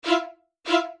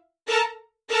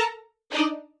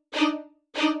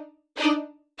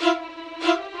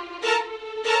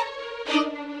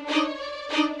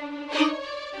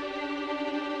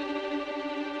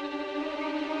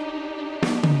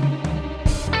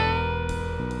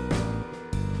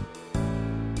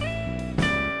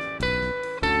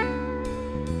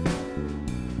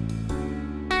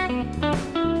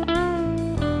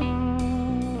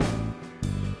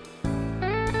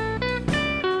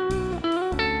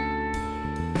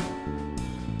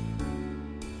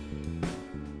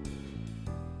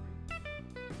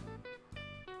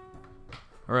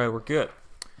All right, we're good.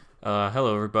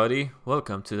 Hello, everybody.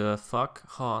 Welcome to the Fuck,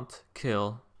 Haunt,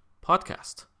 Kill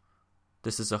podcast.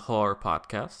 This is a horror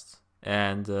podcast,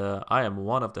 and I am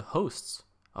one of the hosts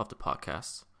of the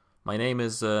podcast. My name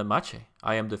is Mache.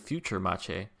 I am the future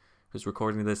Mache, who's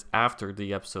recording this after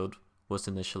the episode was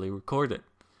initially recorded,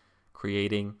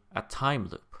 creating a time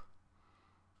loop.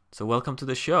 So welcome to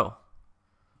the show.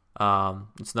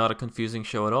 It's not a confusing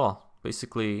show at all.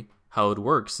 Basically, how it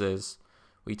works is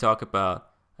we talk about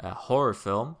a horror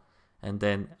film, and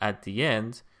then at the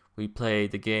end, we play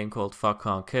the game called Fuck,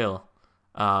 Haunt, Kill,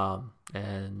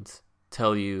 and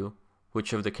tell you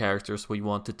which of the characters we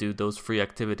want to do those free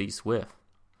activities with.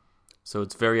 So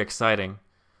it's very exciting.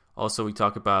 Also, we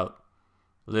talk about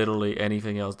literally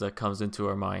anything else that comes into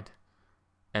our mind.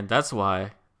 And that's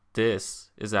why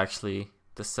this is actually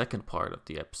the second part of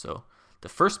the episode. The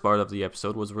first part of the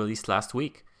episode was released last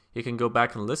week. You can go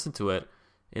back and listen to it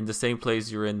in the same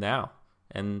place you're in now.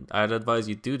 And I'd advise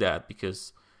you do that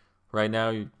because right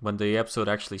now, when the episode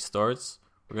actually starts,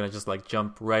 we're going to just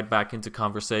jump right back into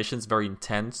conversations, very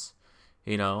intense,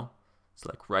 it's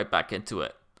right back into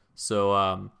it.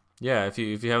 So, yeah, if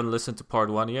you haven't listened to part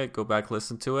one yet, go back,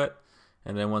 listen to it.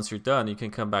 And then once you're done, you can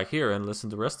come back here and listen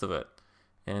to the rest of it.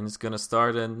 And it's going to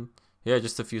start in,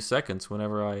 just a few seconds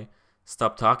whenever I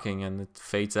stop talking and it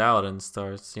fades out and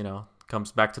starts,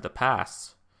 comes back to the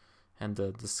past. And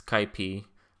the Skype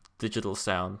digital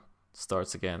sound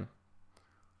starts again.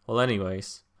 Well,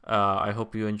 anyways, I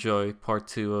hope you enjoy part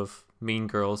 2 of Mean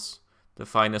Girls, the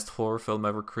finest horror film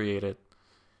ever created.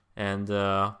 And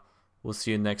we'll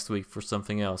see you next week for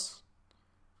something else.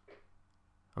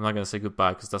 I'm not going to say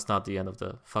goodbye because that's not the end of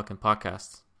the fucking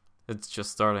podcast. It's just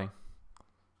starting.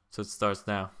 So it starts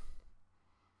now.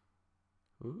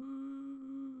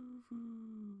 Ooh.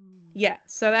 Yeah,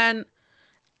 so then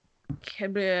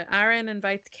Aaron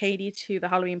invites Katie to the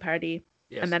Halloween party,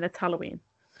 Yes. and then it's Halloween.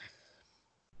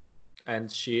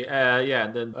 And she,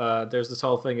 and then there's this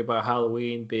whole thing about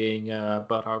Halloween being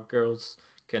about how girls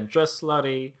can dress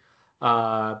slutty,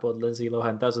 but Lindsay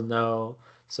Lohan doesn't know,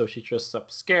 so she dresses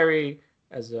up scary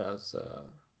as an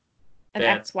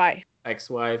ex-wife,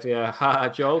 haha,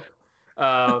 joke.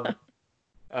 So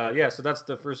that's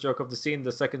the first joke of the scene.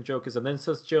 The second joke is an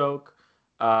incest joke.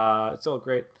 It's all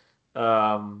great.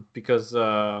 Because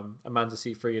Amanda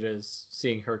Seyfried is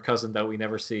seeing her cousin that we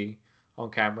never see on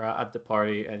camera at the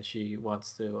party, and she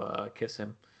wants to kiss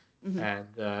him, and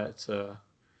it's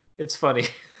funny.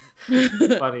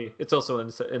 It's funny. It's also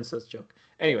an incest joke.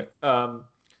 Anyway,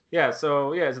 it's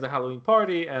the Halloween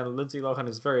party, and Lindsay Lohan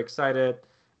is very excited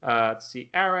to see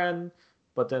Aaron,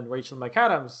 but then Rachel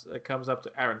McAdams comes up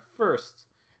to Aaron first,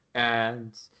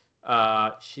 and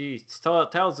she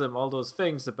tells him all those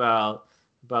things about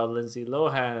Lindsay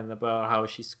Lohan and about how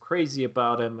she's crazy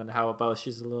about him and how about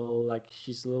she's a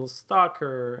little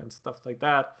stalker and stuff like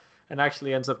that, and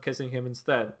actually ends up kissing him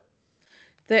instead.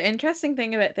 The interesting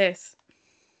thing about this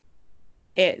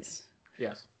is,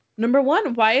 yes, number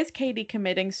one, why is Katie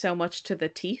committing so much to the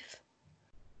teeth?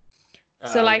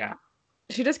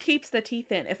 She just keeps the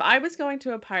teeth in. If I was going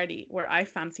to a party where I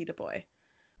fancied a boy,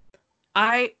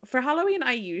 for Halloween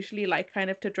I usually like kind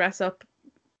of to dress up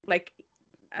like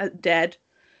dead.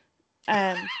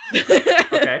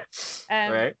 Okay.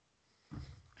 Right.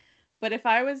 But if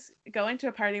I was going to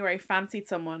a party where I fancied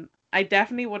someone, I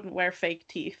definitely wouldn't wear fake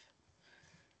teeth.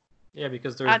 Yeah,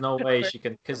 because there's no way she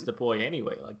can kiss the boy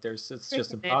anyway. It's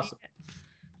just impossible.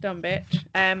 Dumb bitch.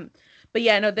 But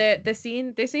yeah, no, the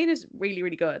scene is really,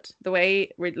 really good. The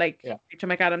way Rachel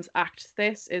McAdams acts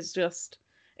this is just,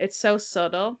 it's so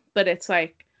subtle, but it's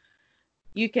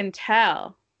you can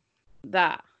tell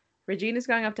that Regina's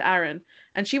going up to Aaron,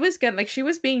 and she was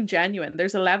being genuine.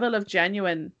 There's a level of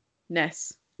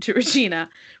genuineness to Regina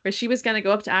where she was going to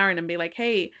go up to Aaron and be like,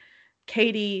 hey,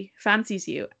 Katie fancies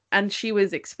you. And she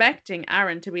was expecting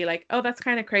Aaron to be like, oh, that's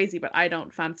kind of crazy, but I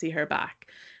don't fancy her back.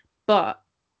 But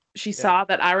she saw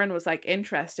that Aaron was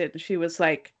interested, and she was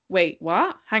like, wait,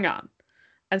 what? Hang on.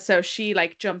 And so she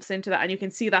jumps into that, and you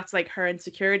can see that's her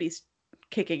insecurities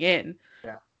kicking in.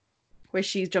 Yeah. Where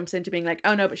she jumps into being like,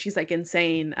 oh no, but she's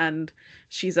insane and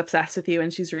she's obsessed with you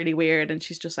and she's really weird and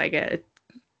she's just a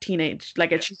teenage,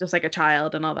 she's just a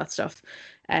child and all that stuff.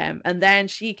 And then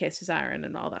she kisses Aaron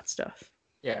and all that stuff.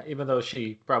 Yeah, even though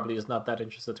she probably is not that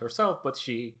interested herself, but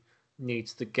she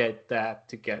needs to get that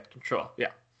to get control.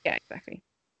 Yeah. Yeah, exactly.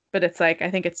 But it's I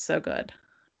think it's so good.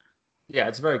 Yeah,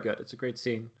 it's very good. It's a great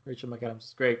scene. Rachel McAdams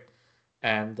is great.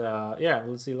 And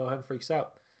Lindsay Lohan freaks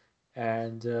out.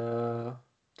 And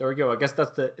there we go. I guess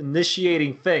that's the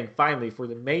initiating thing, finally, for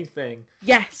the main thing.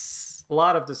 Yes. A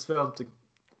lot of this film to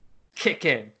kick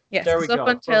in. Yes, there we go. Up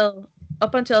until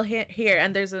up until here,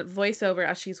 and there's a voiceover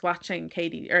as she's watching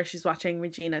she's watching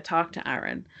Regina talk to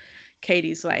Aaron.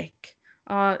 Katie's like,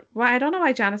 well, I don't know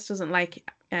why Janice doesn't like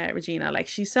Regina. Like,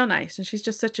 she's so nice and she's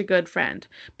just such a good friend.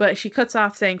 But she cuts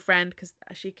off saying friend because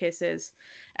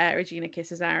Regina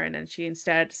kisses Aaron, and she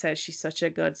instead says she's such a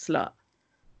good slut.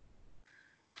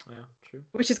 Yeah, true.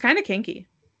 Which is kind of kinky.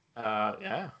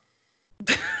 Yeah.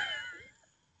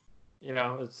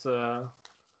 It's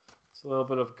a little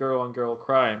bit of girl on girl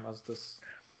crime, as this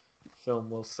film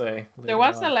will say. There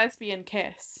was a lesbian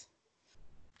kiss.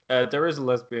 There is a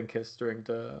lesbian kiss during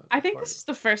the I think party. this is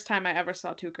the first time I ever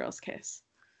saw two girls kiss.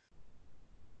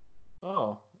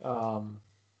 Oh,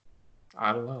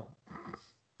 I don't know.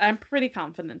 I'm pretty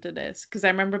confident it is, because I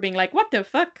remember being like, what the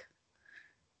fuck?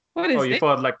 What is this? Oh, you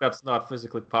thought like that's not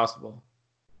physically possible?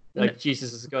 Like, no.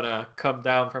 Jesus is gonna come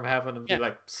down from heaven and be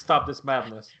like, stop this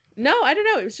madness. No, I don't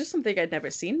know. It was just something I'd never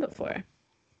seen before.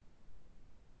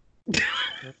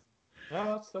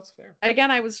 No, that's fair.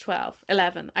 Again, I was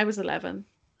 11. I was 11.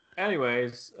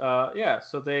 Anyways,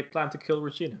 so they plan to kill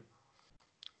Regina.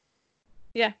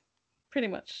 Yeah, pretty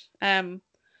much. And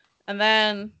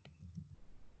then...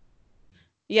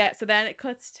 Yeah, so then it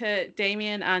cuts to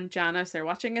Damien and Janice. They're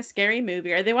watching a scary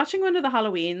movie. Are they watching one of the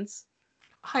Halloweens?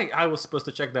 I was supposed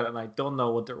to check that, and I don't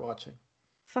know what they're watching.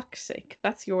 Fuck's sake,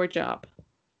 that's your job.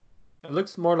 It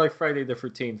looks more like Friday the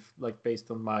 13th, like, based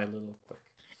on my little click.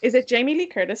 Is it Jamie Lee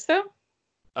Curtis, though?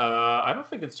 I don't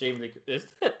think it's Jamie Lee Curtis.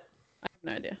 Is it? I have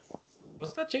no idea.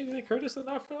 Was that Jamie Lee Curtis in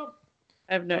that film?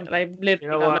 I've literally you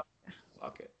know what?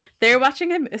 Fuck it. They're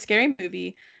watching a scary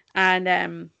movie,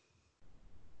 and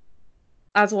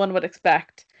as one would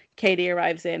expect, Katie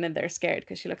arrives in and they're scared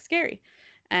because she looks scary.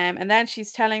 And then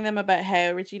she's telling them about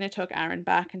how Regina took Aaron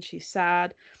back and she's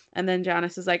sad. And then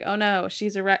Janice is like, oh no,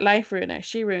 she's a life ruiner.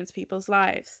 She ruins people's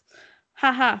lives.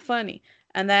 Haha, funny.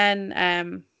 And then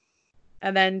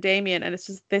Damien, and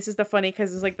this is the funny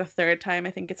because it's like the third time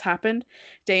I think it's happened.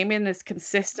 Damien is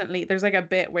consistently, there's like a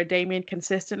bit where Damien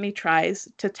consistently tries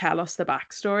to tell us the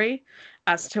backstory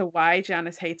as to why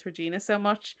Janice hates Regina so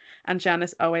much, and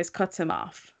Janice always cuts him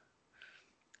off.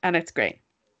 And it's great.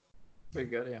 Pretty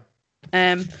good, yeah.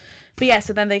 But yeah,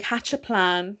 so then they hatch a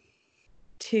plan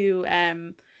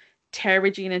to tear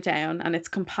Regina down, and it's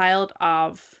compiled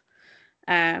of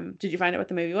did you find out what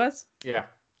the movie was? Yeah.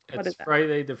 It's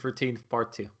Friday the 13th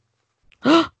Part 2.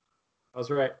 I was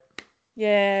right.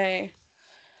 Yay.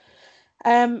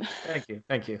 Thank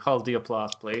you. Hold the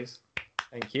applause, please.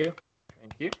 Thank you.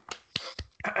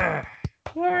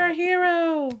 You're a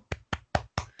hero.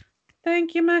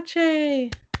 Thank you, Mache.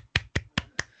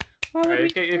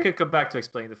 Right, you could come back to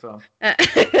explain the film.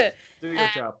 Do your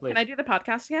job, please. Can I do the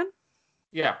podcast again?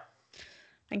 Yeah.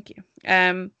 Thank you.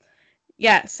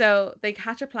 Yeah, so they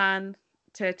hatch a plan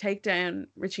to take down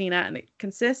Regina, and it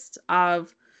consists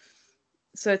of,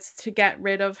 so it's to get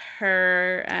rid of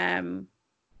her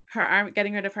army,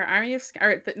 getting rid of her army of,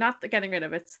 or not the getting rid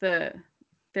of, it's their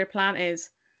plan is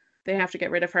they have to get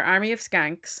rid of her army of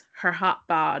skanks, her hot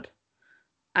bod,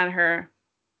 and her,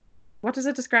 what does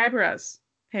it describe her as?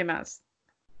 Him as?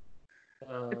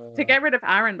 To get rid of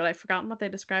Aaron, but I've forgotten what they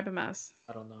describe him as.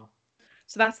 I don't know.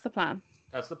 So that's the plan.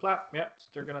 That's the plan. Yeah,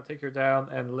 they're gonna take her down,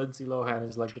 and Lindsay Lohan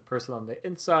is like the person on the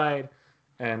inside,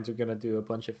 and they're gonna do a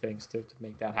bunch of things to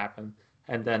make that happen.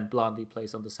 And then Blondie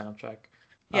plays on the soundtrack.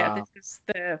 Yeah, this is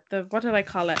the what did I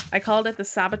call it? I called it the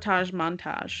sabotage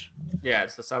montage. Yeah,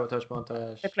 it's the sabotage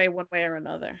montage. They play one way or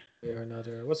another.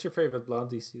 What's your favorite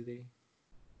Blondie CD?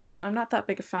 I'm not that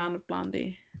big a fan of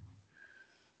Blondie.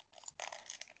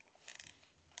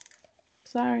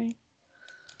 Sorry.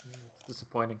 It's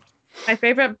disappointing. My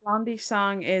favorite Blondie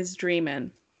song is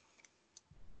Dreamin'.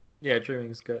 Yeah,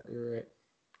 Dreamin' is good. You're right.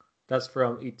 That's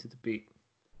from Eat to the Beat.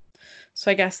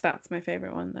 So I guess that's my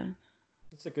favorite one then.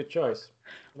 It's a good choice.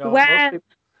 When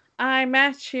I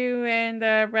met you in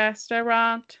the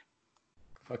restaurant.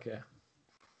 Fuck yeah.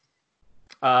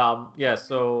 Yeah,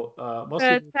 so most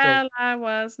people tell I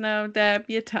was no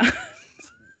debutante.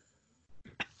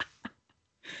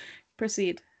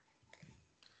 Proceed.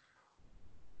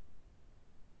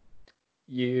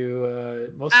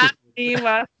 Most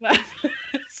people...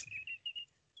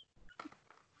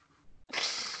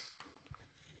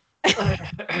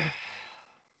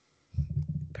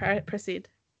 Proceed.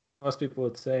 Most people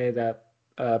would say that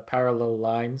Parallel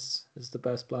Lines is the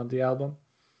best Blondie album.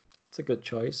 It's a good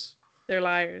choice. They're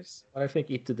liars. But I think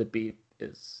Eat to the Beat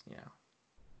is,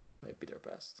 maybe their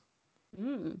best.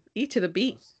 Eat to the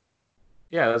Beat.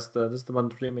 Yeah, that's the one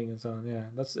Dreaming is on. Yeah,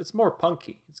 it's more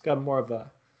punky. It's got more of a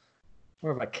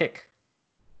kick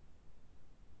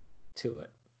to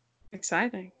it.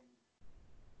 Exciting.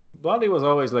 Blondie was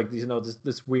always like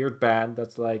this weird band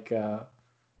that's like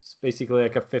it's basically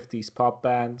like a 50s pop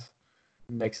band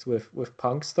mixed with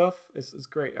punk stuff. It's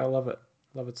great. I love it.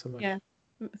 Love it so much. Yeah,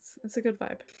 it's a good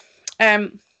vibe.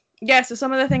 Yeah. So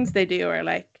some of the things they do are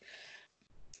like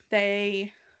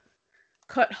they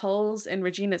cut holes in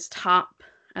Regina's top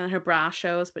and her bra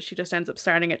shows, but she just ends up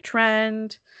starting a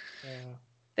trend. Yeah.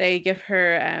 They give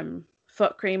her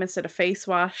foot cream instead of face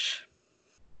wash.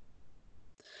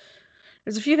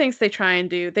 There's a few things they try and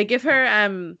do. They give her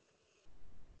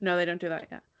no, they don't do that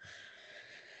yet.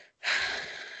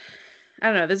 I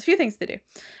don't know. There's a few things they do.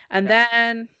 And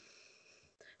then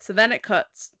it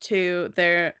cuts to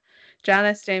their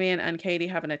Janice, Damien, and Katie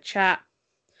having a chat.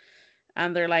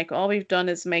 And they're like, all we've done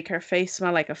is make her face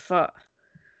smell like a foot.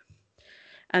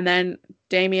 And then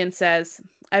Damien says,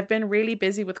 I've been really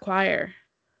busy with choir.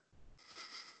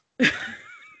 It's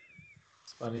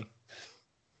funny.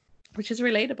 Which is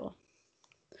relatable.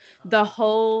 The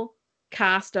whole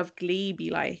cast of Glee be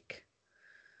like,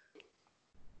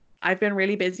 I've been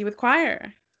really busy with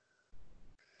choir.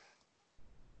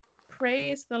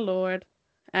 Praise the Lord.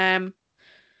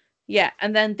 Yeah,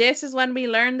 and then this is when we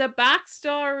learn the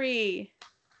backstory.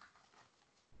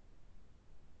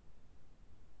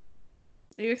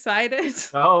 Are you excited?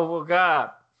 Oh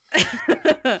God.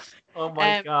 Oh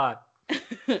my God.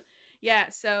 Yeah,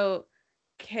 so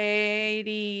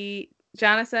Katie,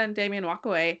 Janice and Damien walk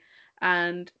away,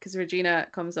 and because Regina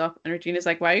comes up, and Regina's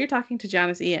like, why are you talking to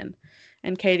Janice Ian?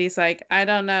 And Katie's like, I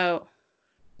don't know.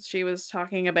 She was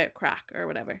talking about crack or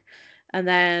whatever. And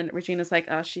then Regina's like,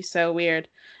 oh, she's so weird.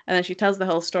 And then she tells the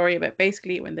whole story about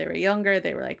basically when they were younger,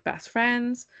 they were like best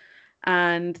friends.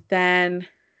 And then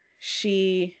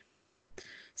she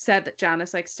said that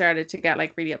Janice like started to get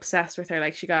like really obsessed with her.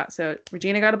 Like so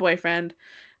Regina got a boyfriend,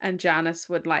 and Janice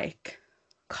would like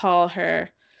call her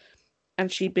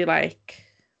and she'd be like,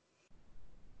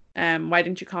 why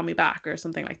didn't you call me back or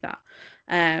something like that.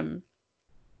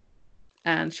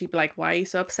 And she'd be like, why are you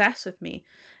so obsessed with me?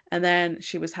 And then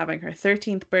she was having her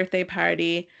 13th birthday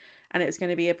party, and it was going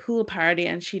to be a pool party.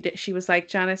 And she was like,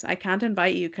 Janice, I can't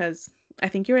invite you because I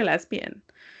think you're a lesbian.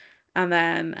 And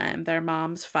then their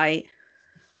moms fight.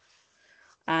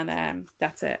 And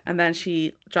that's it. And then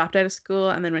she dropped out of school.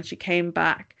 And then when she came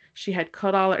back, she had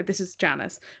cut all her... This is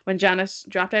Janice. When Janice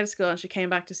dropped out of school and she came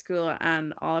back to school,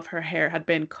 and all of her hair had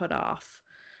been cut off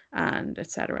and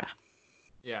etc.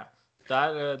 Yeah.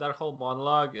 That whole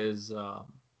monologue is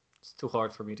it's too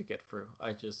hard for me to get through.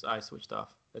 I switched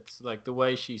off. It's like the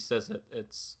way she says it.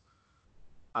 It's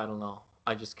I don't know.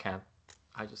 I just can't.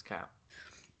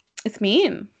 It's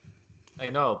mean. I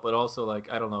know, but also like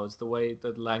I don't know. It's the way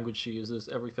the language she uses.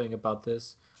 Everything about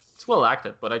this. It's well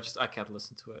acted, but I can't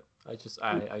listen to it.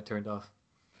 I turned off.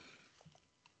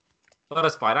 But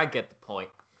that's fine. I get the point.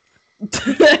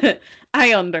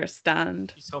 I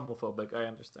understand. She's homophobic. I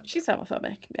understand. She's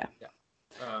homophobic. Yeah.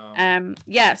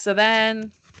 Yeah. So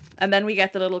then we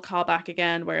get the little callback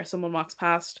again where someone walks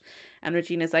past, and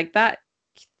Regina's like, "That's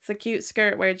a cute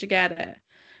skirt. Where'd you get it?"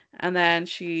 And then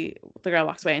the girl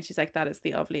walks away, and she's like, "That is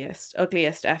the ugliest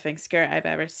effing skirt I've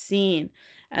ever seen."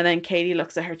 And then Katie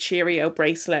looks at her Cheerio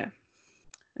bracelet,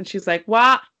 and she's like,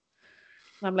 "What?"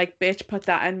 And I'm like, "Bitch, put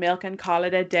that in milk and call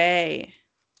it a day."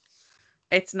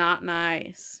 It's not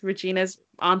nice. Regina's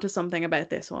onto something about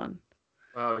this one.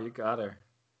 Oh, you got her.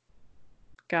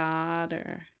 Got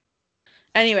her.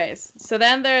 Anyways, so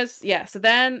then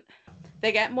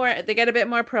they get a bit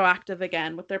more proactive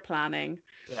again with their planning.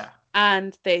 Yeah.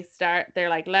 And they're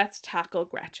like, let's tackle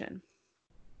Gretchen.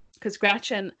 Because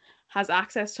Gretchen has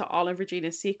access to all of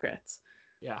Regina's secrets.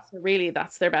 Yeah. So really,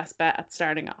 that's their best bet at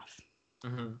starting off.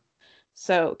 Mm-hmm.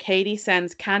 So Katie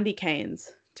sends candy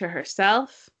canes to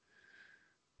herself,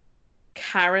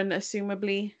 Karen,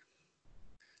 assumably,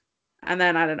 and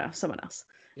then, I don't know, someone else.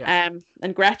 Yeah.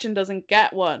 And Gretchen doesn't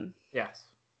get one. Yes.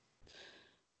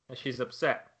 And she's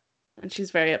upset. And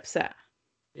she's very upset.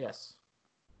 Yes.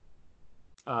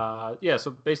 Yeah,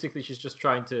 so basically she's just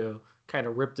trying to kind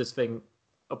of rip this thing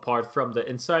apart from the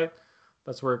inside.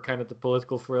 That's where kind of the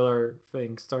political thriller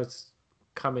thing starts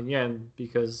coming in,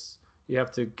 because you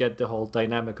have to get the whole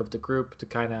dynamic of the group to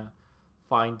kind of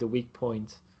find the weak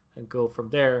point and go from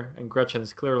there. And Gretchen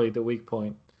is clearly the weak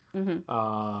point.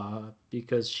 Mm-hmm.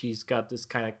 Because she's got this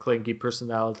kind of clingy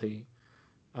personality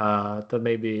that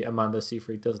maybe Amanda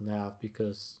Seyfried doesn't have,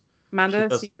 because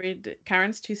Amanda Seyfried,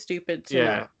 Karen's too stupid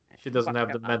to she doesn't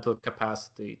have the mental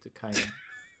capacity to kind of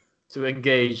to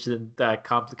engage in that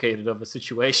complicated of a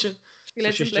situation. She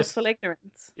lives in blissful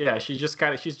ignorance. Yeah, she's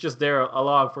just there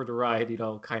along for the ride,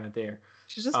 kind of there.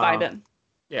 She's just vibing.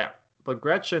 Yeah, but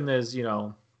Gretchen is,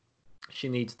 she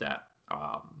needs that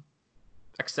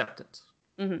acceptance.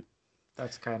 Mm-hmm.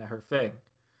 That's kind of her thing.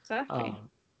 Exactly.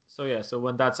 So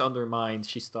when that's undermined,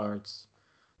 she starts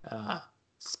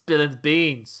spilling the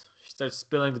beans. She starts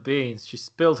spilling the beans. She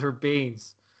spilled her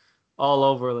beans all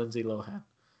over Lindsay Lohan.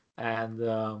 And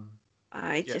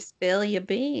I just spill your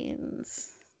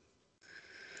beans.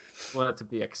 wanted to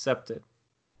be accepted.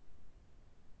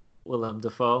 Willem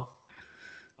Dafoe,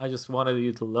 I just wanted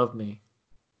you to love me.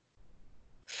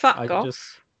 Fuck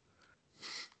off.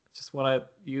 Just wanted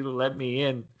you to let me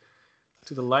in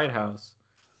to the lighthouse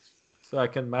so I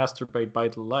can masturbate by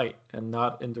the light and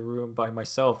not in the room by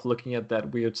myself looking at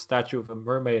that weird statue of a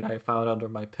mermaid I found under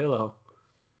my pillow.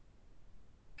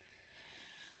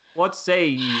 What say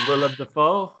ye, Willem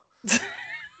Dafoe?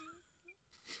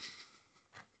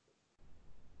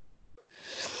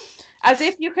 As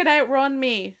if you could outrun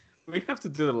me. We have to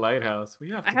do the lighthouse.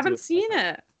 I haven't seen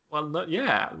it. Well, no,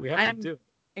 yeah, we have to do it.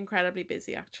 Incredibly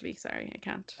busy, actually. Sorry, I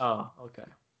can't. Oh, okay.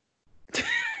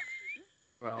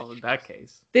 Well, in that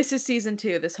case. This is season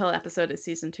 2. This whole episode is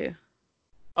season 2.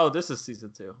 Oh, this is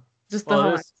season 2. Just the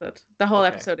whole episode. The whole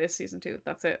episode is season 2.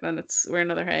 That's it. Then we're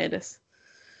another hiatus.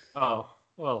 Oh,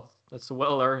 well, that's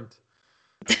well earned.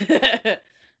 I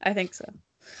think so.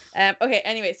 Okay,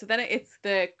 anyway, so then it's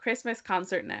the Christmas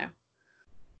concert now.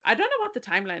 I don't know what the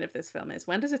timeline of this film is.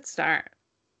 When does it start?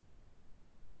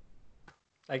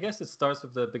 I guess it starts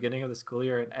with the beginning of the school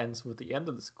year and ends with the end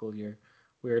of the school year.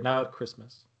 We are now at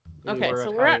Christmas. So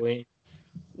we're Halloween.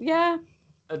 Yeah.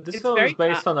 This film is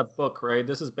based on a book, right?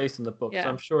 This is based on the book, yeah. So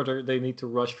I'm sure they need to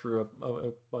rush through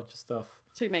a bunch of stuff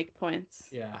to make points.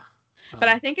 Yeah. But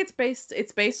I think it's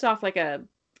based off like a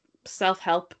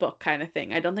self-help book kind of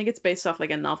thing. I don't think it's based off like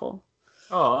a novel.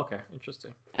 Oh, okay,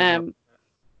 interesting.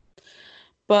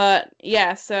 But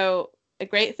yeah, so a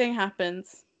great thing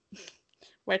happens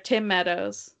where Tim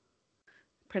Meadows,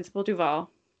 Principal Duval,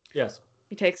 yes,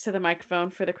 he takes to the microphone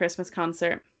for the Christmas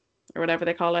concert or whatever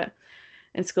they call it.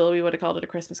 In school, we would have called it a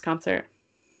Christmas concert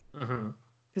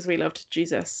because we loved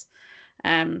Jesus.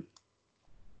 And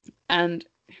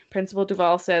Principal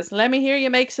Duval says, "Let me hear you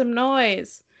make some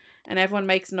noise." And everyone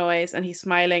makes noise and he's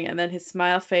smiling and then his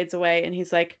smile fades away and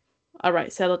he's like, "All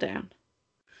right, settle down."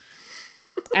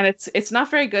 And it's not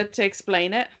very good to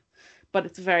explain it, but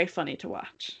it's very funny to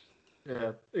watch.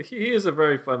 Yeah, he is a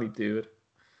very funny dude.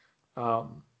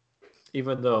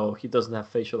 Even though he doesn't have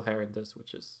facial hair in this,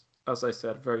 which is, as I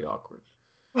said, very awkward.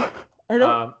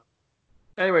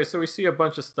 Anyway, so we see a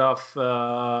bunch of stuff.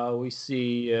 We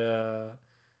see a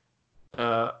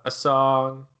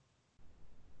song.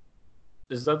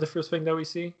 Is that the first thing that we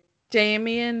see?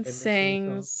 Damien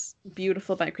sings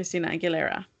 "Beautiful" by Christina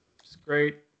Aguilera. It's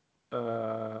great.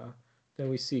 Then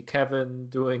we see Kevin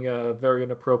doing a very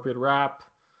inappropriate rap.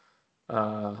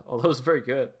 Although it's very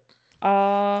good.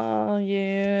 Oh,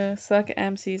 you suck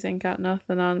MCs ain't got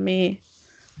nothing on me.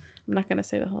 I'm not going to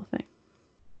say the whole thing.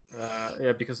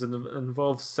 Yeah, because it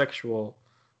involves sexual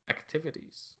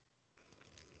activities.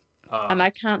 And I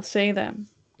can't say them.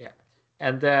 Yeah.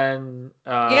 And then...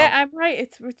 yeah, I'm right.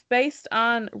 It's based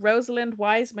on Rosalind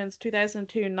Wiseman's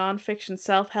 2002 nonfiction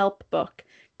self-help book,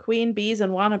 Queen Bees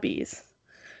and Wannabes.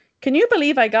 Can you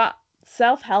believe I got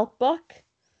self-help book?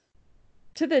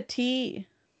 To the T.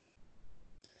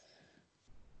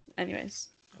 Anyways.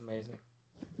 Amazing.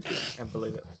 Can't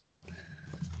believe it.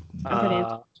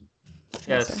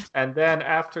 Yes, yes, and then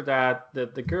after that,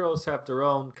 the girls have their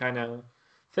own kind of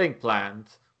thing planned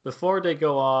before they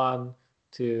go on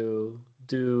to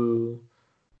do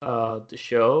the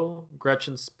show.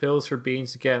 Gretchen spills her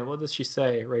beans again. What does she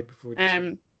say right before?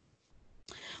 Well,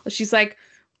 she's like,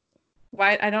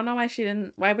 "Why? I don't know why she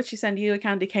didn't. Why would she send you a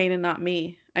candy cane and not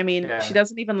me? I mean, she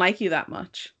doesn't even like you that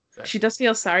much. Exactly. She does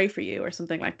feel sorry for you, or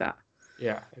something like that."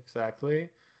 Yeah, exactly.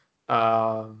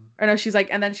 Or no, she's like,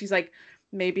 and then she's like,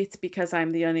 maybe it's because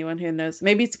I'm the only one who knows.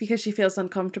 Maybe it's because she feels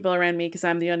uncomfortable around me because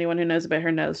I'm the only one who knows about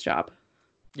her nose job.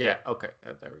 Yeah, okay.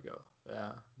 There we go.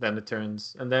 Then it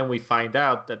turns... And then we find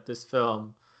out that this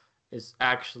film is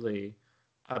actually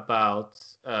about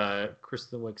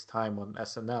Kristen Wiig's time on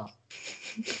SNL.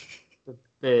 The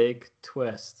big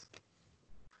twist.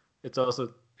 It's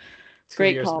also 2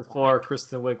 years before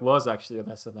Kristen Wiig was actually on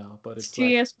SNL. But it's 2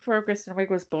 years before Kristen Wiig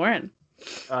was born.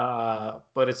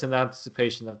 But it's in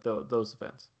anticipation of those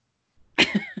events.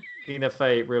 Tina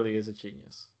Fey really is a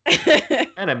genius.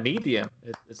 And a medium,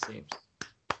 it seems.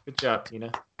 Good job,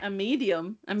 Tina. A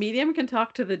medium? A medium can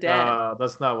talk to the dead.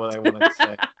 That's not what I wanted to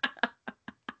say.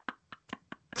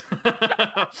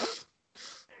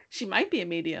 She might be a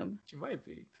medium. She might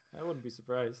be. I wouldn't be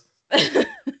surprised.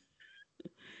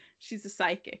 She's a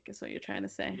psychic, is what you're trying to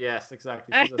say. Yes,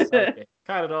 exactly. She's a psychic.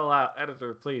 Cut it all out.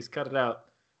 Editor, please, cut it out.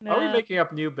 Are we No. making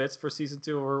up new bits for season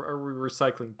 2, or are we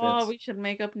recycling bits? Oh, we should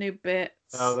make up new bits.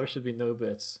 No, there should be no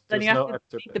bits. Then There's you have no to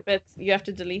extra delete the bit. bits. You have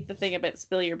to delete the thing about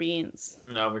spill your beans.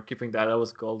 No, we're keeping that. That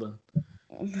was golden.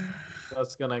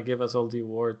 That's gonna give us all the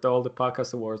award. All the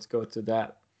podcast awards go to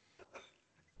that.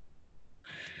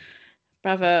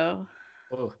 Bravo.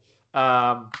 Oh.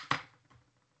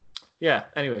 Yeah.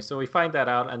 Anyway, so we find that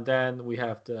out, and then we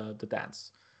have the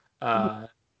dance,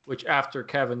 which after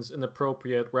Kevin's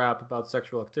inappropriate rap about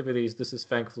sexual activities, this is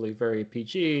thankfully very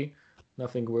PG.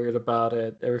 Nothing weird about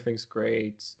it. Everything's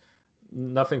great.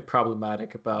 Nothing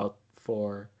problematic about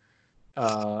for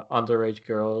underage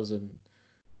girls, and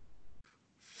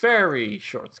very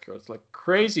short skirts, like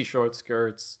crazy short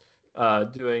skirts,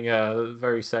 doing a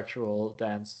very sexual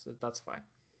dance. That's fine.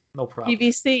 No problem.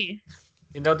 PVC.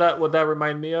 You know what that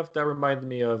reminded me of? That reminded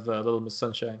me of Little Miss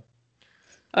Sunshine.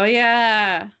 Oh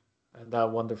yeah. And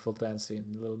that wonderful dance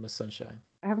scene, Little Miss Sunshine.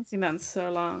 I haven't seen that in so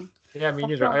long. Yeah, me That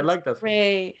neither. film I was like that film.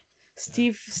 Great.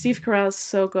 Steve Carell's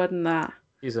so good in that.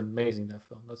 He's amazing in that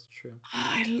film. That's true.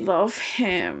 I love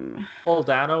him. Paul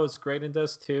Dano is great in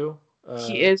this too.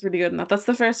 He is really good in that. That's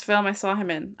the first film I saw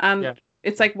him in, and Yeah.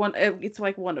 it's like one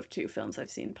of two films I've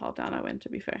seen Paul Dano in. To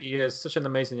be fair, He is such an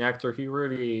amazing actor. He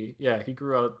really, he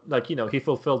grew out, he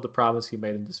fulfilled the promise he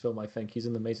made in this film. I think he's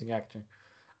an amazing actor.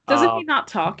 doesn't he not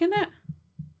talk in it?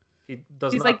 He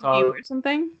does He's not like talk. mute or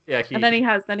something. Yeah, And then he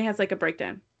has like a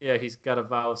breakdown. Yeah, he's got a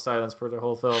vow of silence for the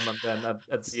whole film, and then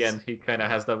at the end, he kind of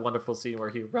has that wonderful scene where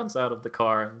he runs out of the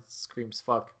car and screams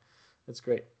 "fuck." It's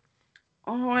great.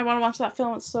 Oh, I want to watch that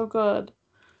film. It's so good.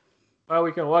 Well,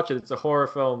 we can watch it. It's a horror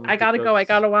film. I gotta go. I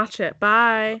gotta watch it.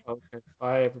 Bye. Okay.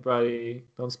 Bye, everybody.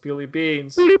 Don't spill your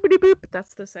beans. Boop, boop, boop.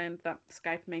 That's the sound that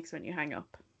Skype makes when you hang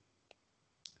up.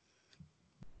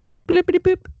 Blippity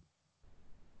boop.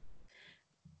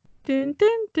 Dun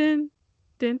dun dun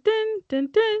dun dun dun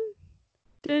dun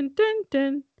dun dun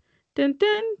dun dun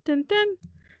dun dun dun.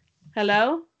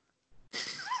 Hello.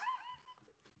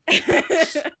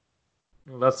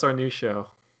 That's our new show.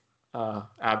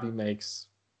 Abby makes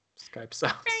Skype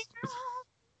sounds.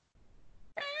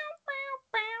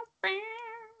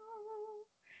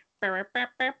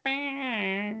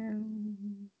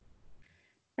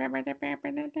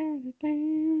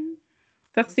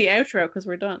 That's the outro because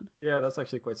we're done. Yeah, that's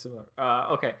actually quite similar.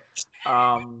 Okay.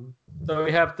 So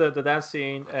we have the dance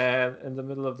scene, and in the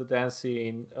middle of the dance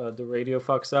scene, the radio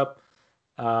fucks up.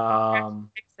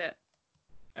 Fix it.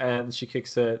 And she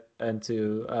kicks it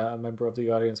into a member of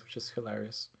the audience, which is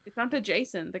hilarious. It's onto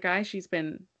Jason, the guy she's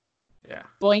been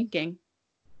boinking.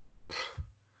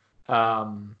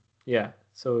 Yeah.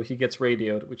 So he gets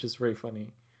radioed, which is very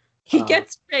funny. He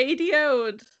gets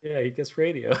radioed. Yeah, he gets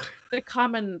radioed. The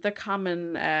common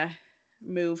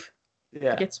move.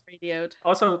 Yeah. He gets radioed.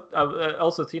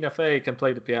 Also, Tina Fey can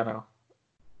play the piano.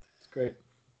 It's great.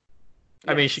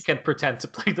 I mean, she can pretend to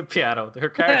play the piano. Her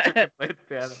character can play the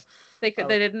piano.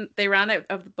 They ran out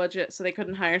of the budget, so they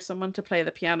couldn't hire someone to play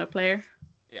the piano player.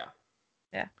 Yeah.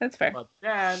 Yeah, that's fair. But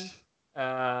then,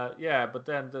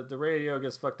 the radio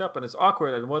gets fucked up and it's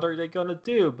awkward. And what are they gonna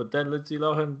do? But then Lindsay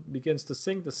Lohan begins to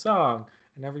sing the song,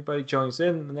 and everybody joins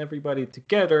in, and everybody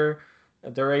together,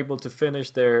 and they're able to finish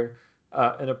their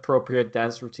inappropriate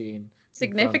dance routine.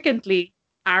 Significantly,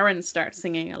 Aaron starts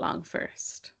singing along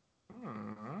first.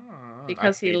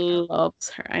 Because he loves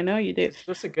her. I know you do. Is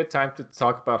this a good time to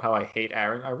talk about how I hate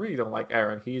Aaron? I really don't like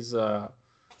Aaron. He's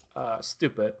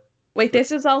stupid. Wait,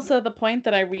 this is also the point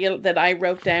that I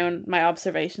wrote down my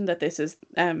observation that this is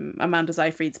Amanda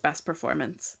Seyfried's best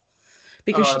performance.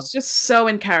 Because she's just so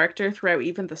in character throughout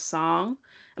even the song.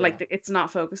 Yeah. Like, it's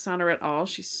not focused on her at all.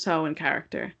 She's so in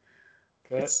character.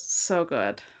 Okay. It's so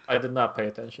good. I did not pay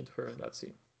attention to her in that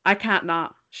scene. I can't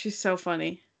not. She's so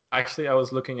funny. Actually, I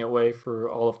was looking away for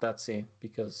all of that scene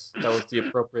because that was the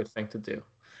appropriate thing to do.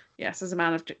 Yes, as a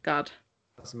man of God.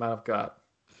 As a man of God.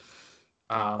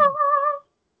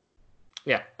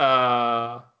 Yeah.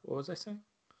 What was I saying?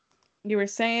 You were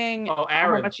saying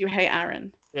Aaron. How much you hate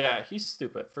Aaron. Yeah, he's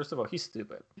stupid. First of all, he's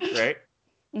stupid, right?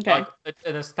 Okay.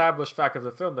 An established fact of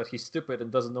the film that he's stupid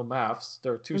and doesn't know maths.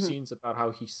 There are two scenes about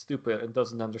how he's stupid and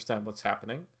doesn't understand what's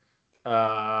happening.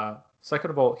 Second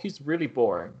of all, he's really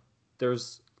boring.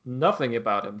 There's nothing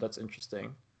about him that's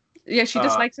interesting. Yeah, she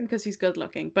dislikes him because he's good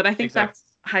looking, but I think that's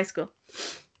high school.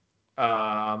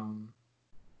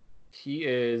 He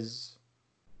is,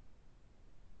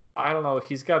 I don't know,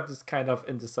 he's got this kind of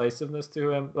indecisiveness to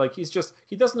him. Like, he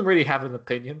doesn't really have an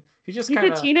opinion. He's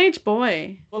a teenage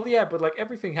boy. Well, yeah, but like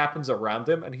everything happens around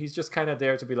him, and he's just kind of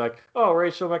there to be like, oh,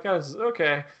 Rachel McAdams,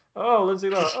 okay. Oh, Lindsay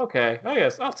Lohan, okay. I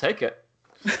guess I'll take it.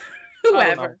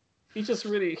 Whoever. He just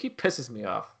really, he pisses me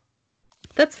off.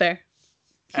 That's fair.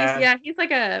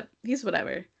 He's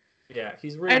whatever. Yeah,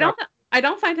 he's really. I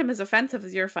don't find him as offensive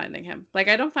as you're finding him. Like,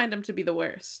 I don't find him to be the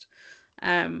worst.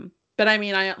 But I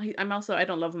mean, I'm also, I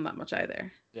don't love him that much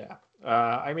either. Yeah.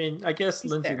 I mean, I guess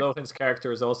Lindsay Lohan's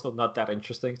character is also not that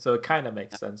interesting, so it kind of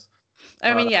makes sense.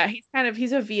 I mean, yeah,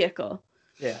 he's a vehicle.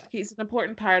 Yeah. He's an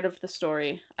important part of the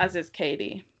story, as is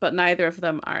Katie, but neither of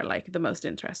them are like the most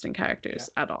interesting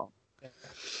characters at all. Yeah.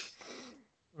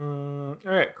 All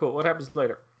right, cool. What happens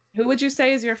later? Who would you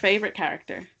say is your favorite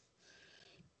character?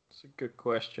 It's a good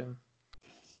question.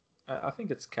 I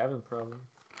think it's Kevin, probably.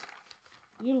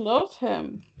 You love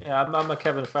him. Yeah, I'm a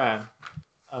Kevin fan.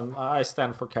 I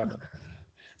stand for Kevin.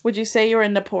 Would you say you're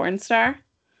a porn star?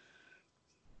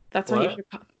 That's what he should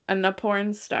call a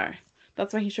porn star.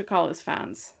 That's what he should call his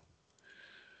fans.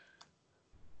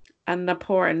 A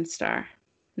porn star.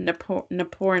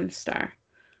 Porn star.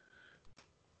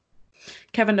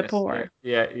 Kevin Napor.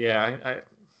 Yeah.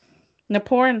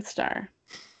 Porn star.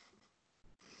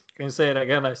 Can you say it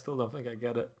again? I still don't think I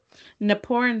get it.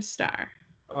 Porn star.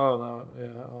 Oh no,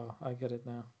 yeah. Oh, I get it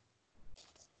now.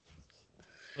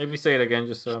 Maybe say it again,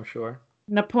 just so I'm sure.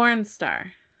 Porn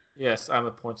star. Yes, I'm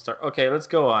a porn star. Okay, let's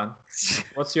go on.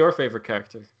 What's your favorite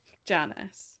character?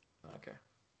 Janice. Okay.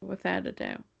 Without a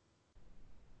doubt.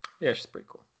 Yeah, she's pretty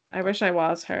cool. I wish I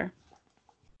was her.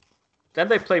 Then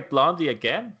they play Blondie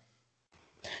again.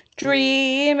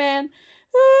 Dreaming.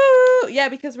 Woo! Yeah,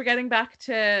 because we're getting back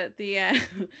to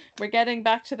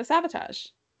the sabotage.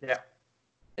 Yeah.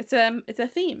 It's a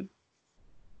theme.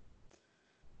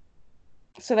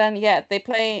 So then, yeah, they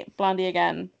play Blondie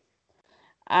again.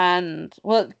 And,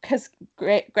 well, because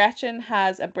Gretchen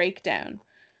has a breakdown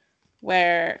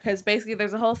because basically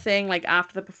there's a whole thing, like,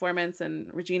 after the performance,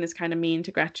 and Regina's kind of mean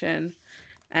to Gretchen.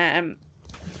 Like,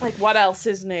 what else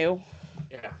is new?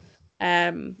 Yeah.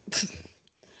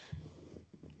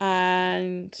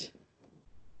 And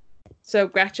so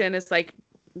Gretchen is, like,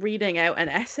 reading out an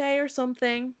essay or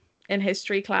something in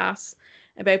history class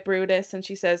about Brutus, and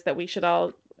she says that we should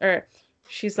all, or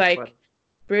she's like,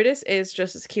 Brutus is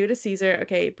just as cute as Caesar.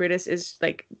 Okay, Brutus is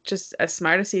like just as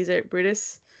smart as Caesar.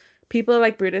 People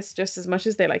like Brutus just as much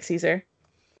as they like Caesar.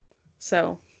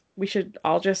 So we should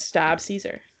all just stab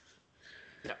Caesar.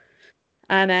 Yeah.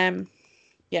 And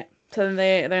yeah. So then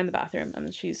they're in the bathroom,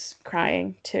 and she's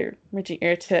crying to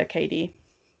Katie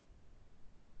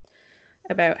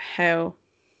about how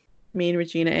mean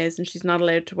Regina is, and she's not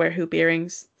allowed to wear hoop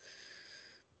earrings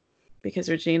because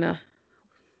Regina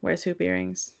wears hoop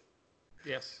earrings.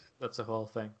 Yes, that's the whole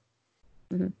thing.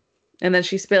 Mm-hmm. And then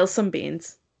she spills some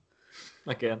beans.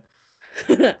 Again.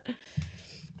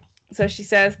 So she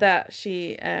says that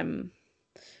she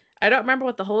I don't remember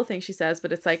what the whole thing she says,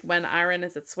 but it's like when Aaron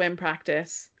is at swim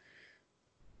practice,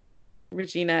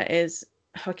 Regina is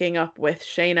hooking up with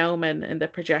Shane Oman in the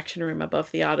projection room above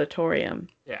the auditorium.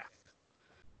 Yeah.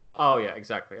 Oh, yeah,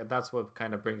 exactly. And that's what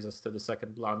kind of brings us to the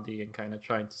second Blondie and kind of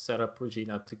trying to set up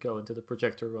Regina to go into the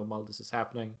projector room while this is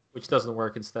happening, which doesn't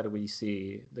work. Instead, we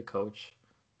see the coach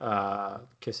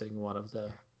kissing one of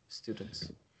the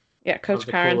students. Yeah, Coach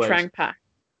Karen Trang-pak.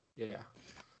 Yeah.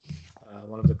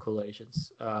 One of the cool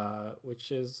Asians,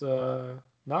 which is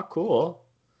not cool.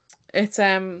 It's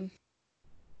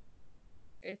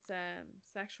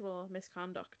sexual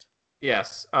misconduct.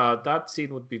 Yes, that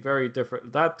scene would be very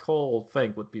different. That whole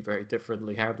thing would be very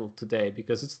differently handled today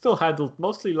because it's still handled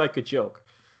mostly like a joke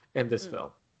in this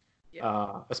film.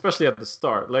 Yeah. Especially at the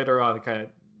start. Later on, it kind of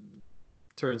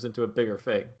turns into a bigger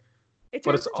thing. It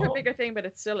turns into a bigger thing, but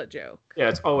it's still a joke. Yeah,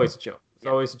 it's always a joke. It's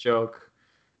always a joke.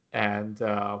 And,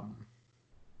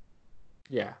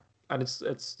 yeah. And it's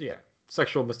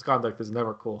sexual misconduct is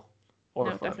never cool. Or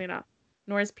no, fun. Definitely not.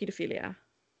 Nor is pedophilia.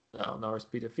 No, nor is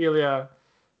pedophilia.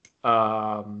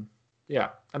 Yeah,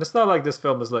 and it's not like this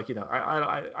film is like, you know,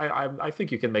 I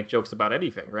think you can make jokes about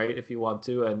anything, right? If you want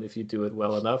to, and if you do it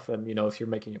well enough, and you know, if you're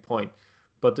making a point.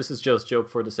 But this is just joke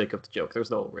for the sake of the joke.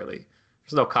 There's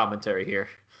no commentary here.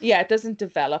 Yeah, it doesn't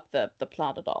develop the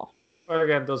plot at all. But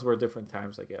again, those were different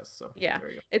times, I guess. So yeah,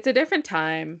 it's a different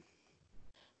time.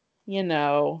 You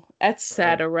know,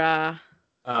 etc.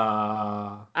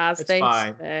 As it's they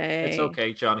fine. say. It's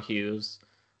okay, John Hughes.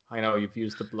 I know you've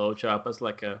used the blowjob as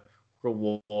like a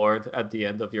reward at the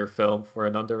end of your film for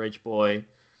an underage boy.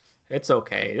 It's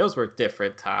okay. Those were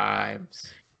different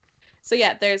times. So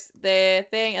yeah, there's the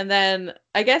thing, and then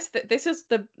I guess this is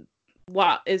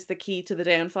what is the key to the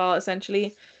downfall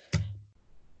essentially.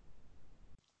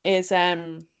 Is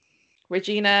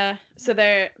Regina? So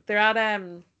they're at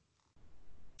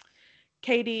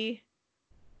Katie,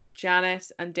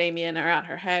 Janice, and Damien are at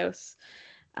her house.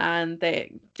 And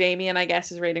Damien, I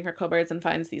guess, is raiding her cupboards and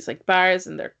finds these like bars,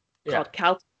 and they're called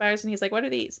Celtic bars, and he's like, "What are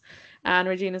these?" And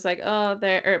Regina's like, "Oh,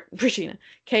 Regina,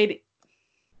 Katie,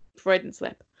 Freudian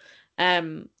slip."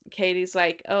 Katie's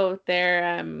like, "Oh,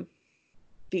 they're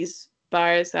these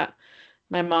bars that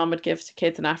my mom would give to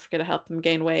kids in Africa to help them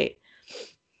gain weight."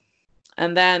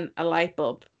 And then a light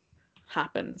bulb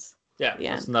happens. Yeah,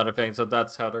 that's another thing. So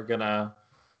that's how they're gonna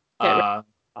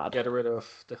get rid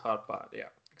of the hot pot. Yeah,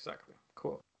 exactly.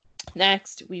 Cool.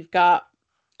 Next, we've got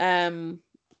I'm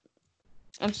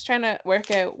just trying to work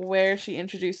out where she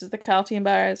introduces the Calcium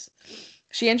bars.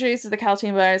 She introduces the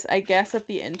Calcium bars, I guess, at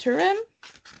the interim.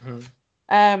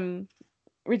 Mm-hmm.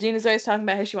 Regina's always talking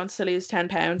about how she wants to lose 10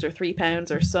 pounds or 3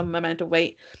 pounds or some amount of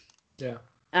weight. Yeah.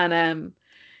 And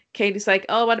Katie's like,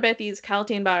 "Oh, what about these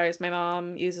Calcium bars? My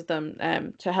mom uses them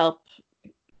to help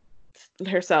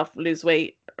herself lose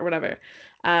weight or whatever."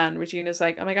 And Regina's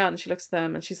like, "Oh my God." And she looks at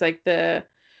them and she's like, "The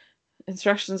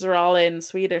instructions are all in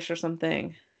Swedish or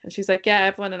something." And she's like, "Yeah,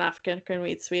 everyone in Africa can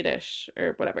read Swedish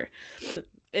or whatever."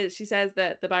 She says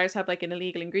that the bars have like an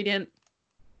illegal ingredient,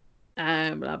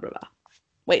 blah, blah, blah,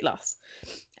 weight loss.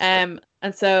 And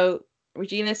so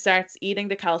Regina starts eating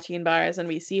the Calcium bars and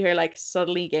we see her like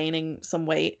subtly gaining some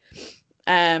weight.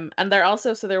 And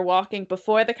they're walking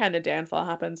before the kind of downfall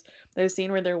happens. There's a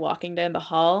scene where they're walking down the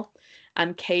hall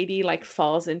and Katie like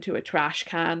falls into a trash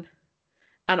can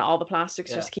and all the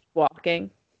plastics just keep walking.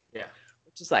 Yeah.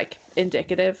 Which is like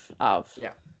indicative of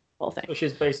the whole thing. So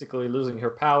she's basically losing her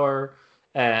power,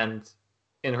 and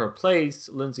in her place,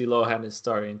 Lindsay Lohan is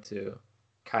starting to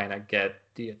kind of get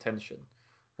the attention,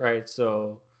 right?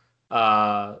 So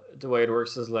the way it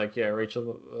works is like,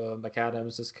 Rachel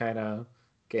McAdams is kind of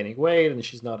gaining weight and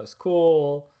she's not as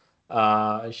cool,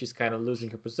 and she's kind of losing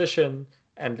her position.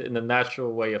 And in the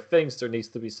natural way of things, there needs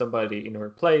to be somebody in her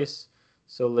place.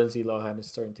 So Lindsay Lohan is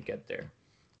starting to get there.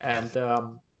 And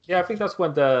I think that's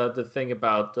when the thing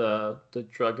about the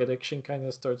drug addiction kind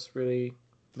of starts really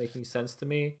making sense to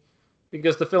me.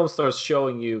 Because the film starts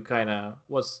showing you kind of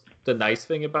what's the nice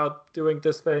thing about doing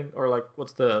this thing, or like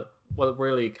what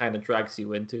really kind of drags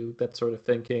you into that sort of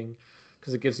thinking,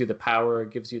 because it gives you the power,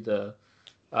 it gives you the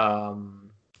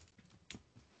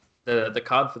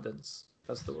confidence.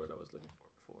 That's the word I was looking for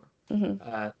before.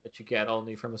 Mm-hmm. That you get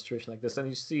only from a situation like this, and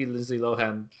you see Lindsay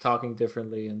Lohan talking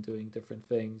differently and doing different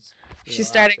things. She's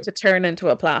starting to turn into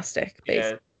a plastic,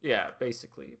 basically. Yeah,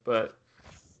 basically, but.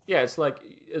 Yeah, it's like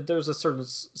there's a certain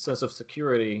sense of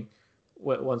security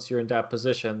once you're in that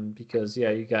position, because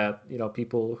you got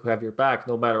people who have your back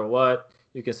no matter what.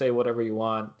 You can say whatever you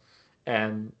want,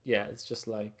 and it's just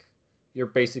like you're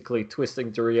basically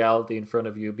twisting the reality in front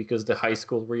of you, because the high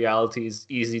school reality is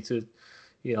easy to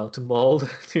to mold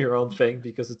to your own thing,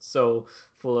 because it's so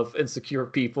full of insecure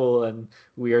people and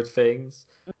weird things.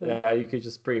 Mm-hmm. You could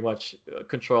just pretty much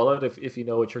control it if you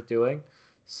know what you're doing.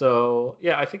 So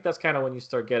I think that's kind of when you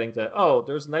start getting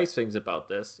there's nice things about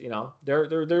this.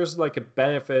 There's like a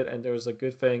benefit, and there's a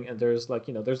good thing, and there's like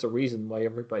there's a reason why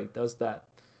everybody does that,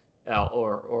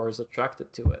 or is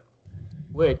attracted to it,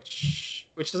 which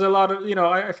is a lot of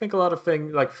I think a lot of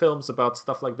things like films about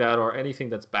stuff like that, or anything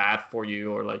that's bad for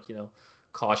you, or like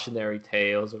cautionary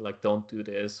tales, or like don't do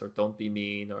this, or don't be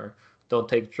mean, or don't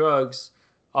take drugs,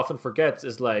 often forgets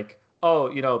is like,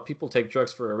 people take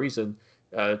drugs for a reason.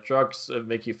 Drugs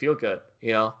make you feel good,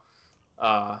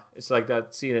 It's like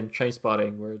that scene in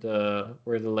Trainspotting where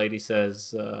the lady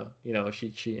says,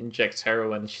 she injects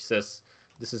heroin and she says,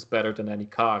 "This is better than any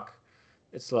cock."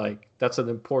 It's like that's an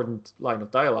important line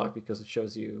of dialogue, because it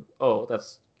shows you,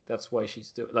 that's why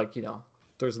she's doing, like,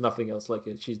 there's nothing else like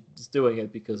it. She's doing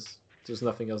it because there's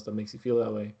nothing else that makes you feel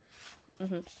that way.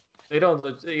 Mm-hmm. They don't,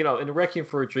 in Requiem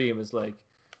for a Dream is like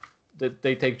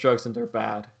they take drugs and they're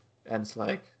bad, and it's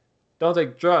like, don't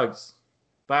take drugs,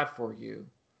 bad for you.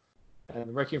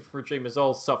 And Requiem for a Dream is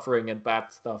all suffering and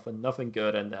bad stuff and nothing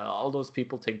good. And all those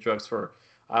people take drugs for,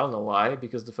 I don't know why,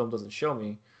 because the film doesn't show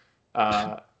me.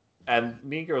 And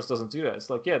Mean Girls doesn't do that. It's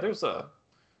like, there's a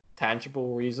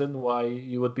tangible reason why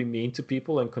you would be mean to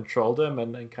people and control them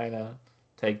and kind of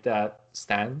take that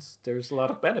stance. There's a lot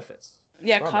of benefits.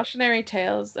 Yeah, cautionary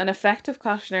tales. An effective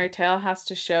cautionary tale has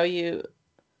to show you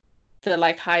the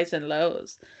like highs and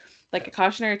lows. Like a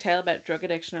cautionary tale about drug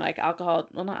addiction, or like alcohol,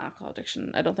 well, not alcohol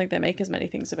addiction. I don't think they make as many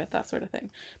things about that sort of thing.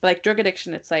 But like drug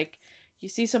addiction, it's like you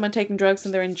see someone taking drugs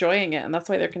and they're enjoying it, and that's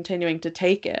why they're continuing to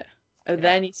take it. And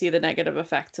then you see the negative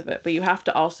effects of it. But you have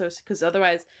to also, because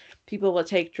otherwise people will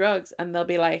take drugs and they'll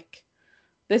be like,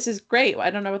 "This is great. I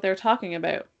don't know what they're talking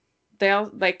about." They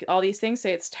all like all these things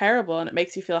say it's terrible and it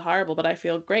makes you feel horrible, but I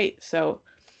feel great. So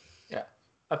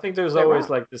I think there's always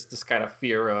like this kind of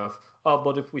fear of,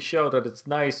 but if we show that it's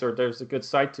nice or there's a good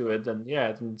side to it, then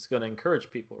then it's going to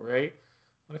encourage people, right?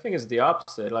 I think it's the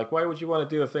opposite. Like, why would you want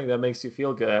to do a thing that makes you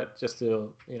feel good just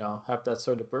to, have that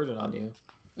sort of burden on you?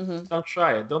 Mm-hmm. Don't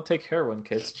try it. Don't take heroin,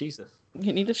 kids. Jesus.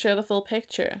 You need to show the full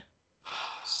picture.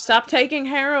 Stop taking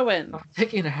heroin. I'm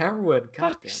taking heroin.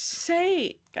 For fuck's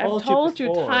sake. I've told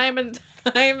you time and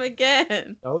time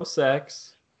again. No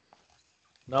sex.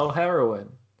 No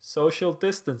heroin. Social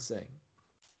distancing.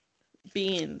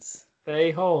 Beans.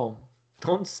 Stay home.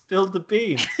 Don't spill the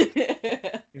beans.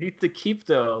 You need to keep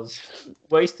those.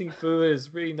 Wasting food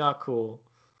is really not cool.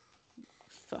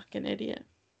 Fucking idiot.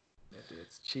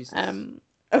 Idiots. Jesus.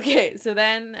 Okay, so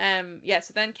then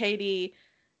Katie,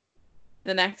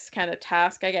 the next kind of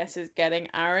task, I guess, is getting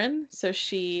Aaron. So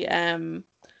she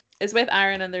is with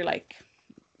Aaron, and they're like,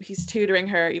 he's tutoring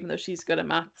her, even though she's good at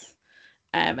maths.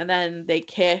 And then they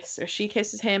kiss, or she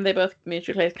kisses him. They both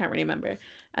mutually kiss, can't really remember.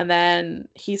 And then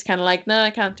he's kind of like, no, I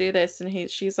can't do this. And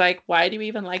she's like, why do you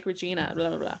even like Regina?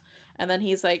 Blah, blah, blah. And then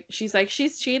she's like,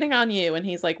 she's cheating on you. And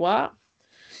he's like, what?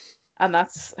 And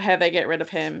that's how they get rid of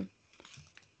him.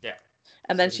 Yeah.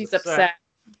 And then she's upset.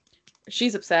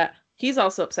 She's upset. He's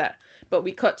also upset. But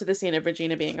we cut to the scene of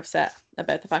Regina being upset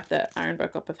about the fact that Aaron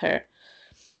broke up with her.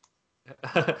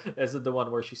 Is it the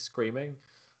one where she's screaming?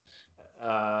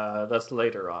 That's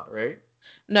later on, right?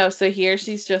 No, so here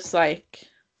she's just like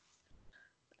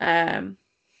crying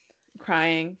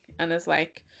and is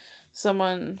like,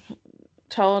 someone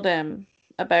told him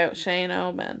about Shane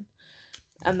Omen.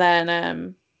 And then I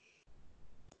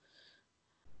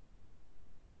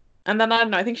don't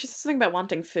know, I think she says something about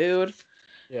wanting food.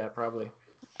 Yeah, probably.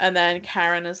 And then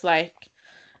Karen is like,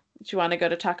 do you want to go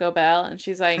to Taco Bell? And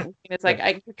she's like, it's like,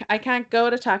 I can't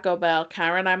go to Taco Bell,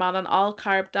 Karen. I'm on an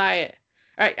all-carb diet.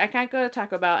 All right, I can't go to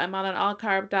Taco Bell. I'm on an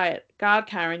all-carb diet. God,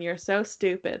 Karen, you're so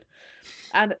stupid.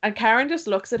 And Karen just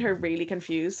looks at her really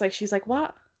confused. Like, she's like,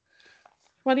 what?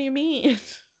 What do you mean?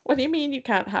 What do you mean you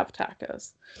can't have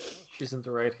tacos? She's in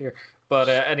the right here. But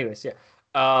anyways, yeah.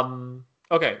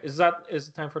 Okay, is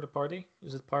it time for the party?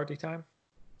 Is it party time?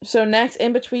 So next,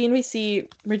 in between, we see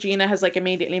Regina has like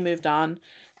immediately moved on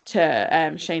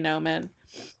to Shane Omen.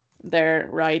 They're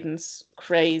riding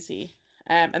crazy.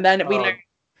 And then we learn.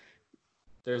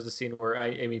 There's the scene where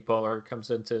Amy Poehler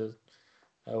comes into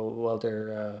while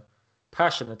they're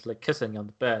passionately kissing on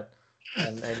the bed.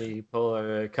 And Amy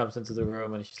Poehler comes into the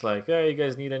room and she's like, hey, you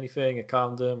guys need anything? A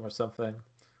condom or something?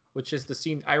 Which is the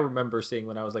scene I remember seeing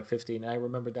when I was like 15. I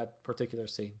remember that particular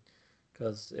scene.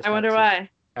 Because I wonder why.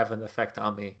 Have an effect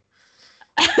on me.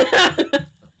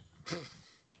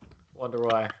 Wonder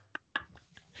why.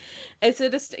 It's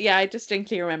I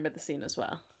distinctly remember the scene as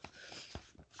well.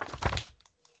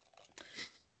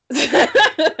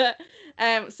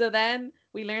 So then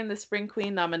we learn the Spring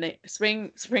Fling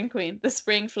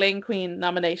Queen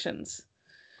nominations.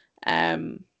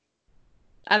 And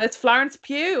it's Florence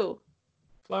Pugh.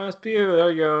 Florence Pugh,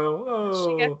 there you go.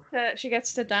 Oh. She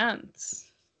gets to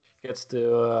dance. She gets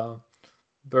to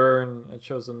burn a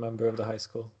chosen member of the high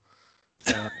school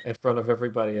in front of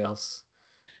everybody else.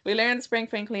 We learn the Spring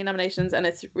Fling Queen nominations, and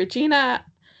it's Regina,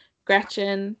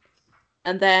 Gretchen,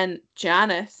 and then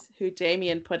Janice, who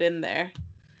Damien put in there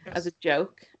as a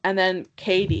joke, and then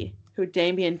Katie, who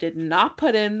Damien did not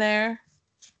put in there.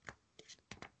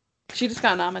 She just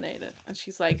got nominated, and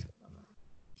she's like,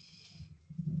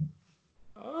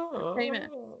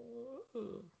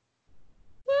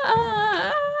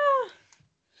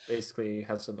 basically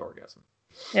has an orgasm.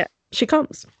 Yeah, she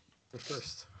comes. The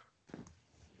first.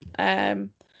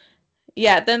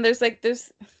 Yeah, then there's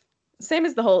same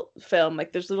as the whole film,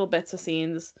 like there's little bits of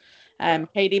scenes.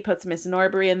 Katie puts Miss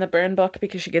Norbury in the burn book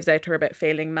because she gives out to her about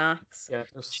failing maths. Yeah,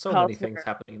 there's so many things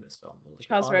happening in this film. She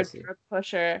calls her a drug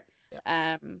pusher.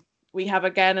 Yeah. We have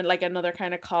again like another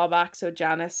kind of callback. So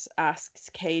Janice asks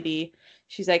Katie,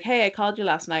 she's like, hey, I called you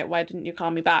last night. Why didn't you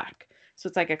call me back? So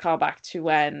it's like a callback to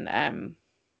when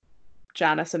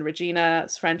Janice and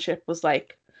Regina's friendship was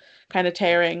like kind of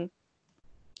tearing.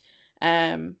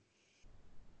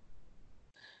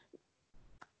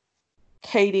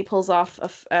 Katie pulls off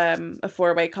a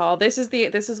four-way call. This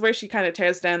is where she kind of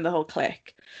tears down the whole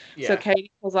clique. Yeah. So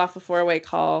Katie pulls off a four-way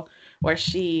call where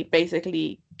she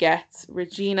basically gets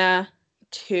Regina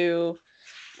to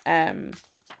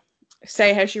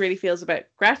say how she really feels about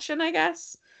Gretchen, I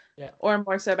guess. Yeah. Or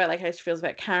more so about like how she feels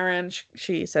about Karen.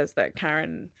 She says that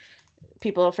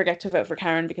people forget to vote for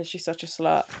Karen because she's such a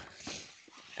slut.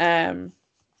 And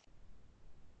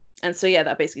so yeah,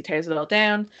 that basically tears it all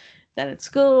down. Then at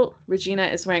school, Regina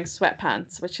is wearing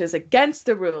sweatpants, which is against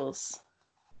the rules.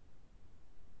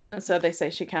 And so they say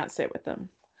she can't sit with them.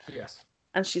 Yes.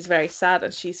 And she's very sad,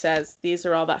 and she says, these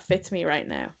are all that fits me right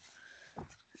now.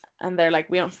 And they're like,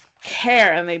 we don't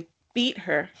care, and they beat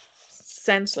her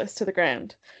senseless to the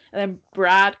ground. And then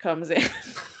Brad comes in. We're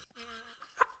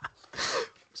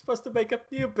supposed to make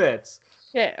up new bits.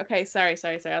 Yeah, okay, sorry.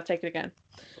 I'll take it again.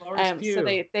 Florence Pugh. So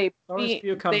they Florence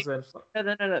Pugh comes in.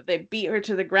 No. They beat her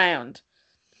to the ground.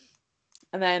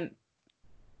 And then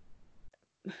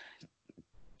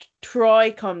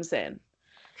Troy comes in.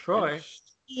 Troy?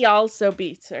 He also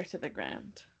beats her to the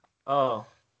ground. Oh.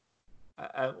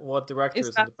 What director is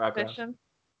in the background?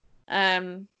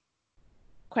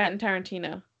 Quentin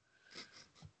Tarantino.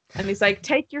 And he's like,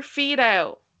 take your feet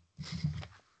out.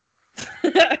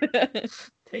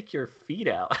 Take your feet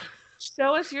out.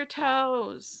 Show us your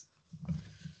toes.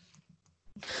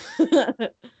 And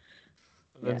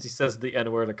then he says the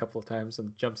N-word a couple of times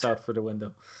and jumps out for the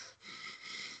window.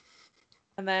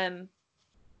 And then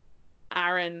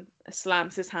Aaron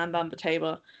slams his hand on the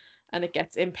table and it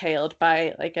gets impaled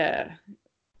by like a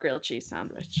grilled cheese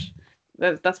sandwich.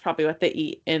 That's probably what they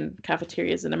eat in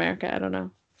cafeterias in America. I don't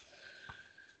know.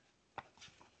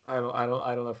 I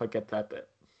don't know if I get that bit.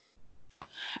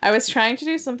 I was trying to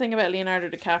do something about Leonardo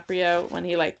DiCaprio when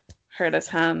he like hurt his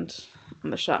hand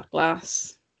on the shot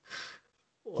glass.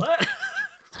 What?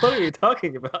 What are you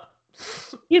talking about?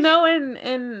 You know,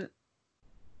 in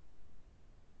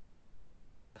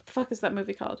what the fuck is that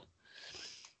movie called?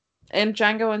 In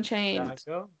Django Unchained.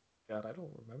 Django? God, I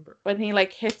don't remember. When he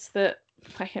like hits I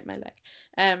hit my leg.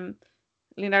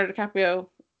 Leonardo DiCaprio,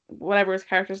 whatever his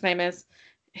character's name is,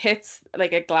 hits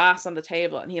like a glass on the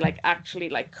table, and he like actually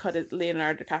like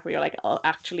Leonardo DiCaprio like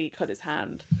actually cut his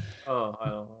hand. Oh, I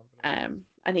don't know.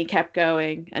 And he kept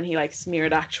going, and he like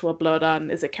smeared actual blood on.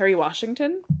 Is it Kerry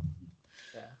Washington?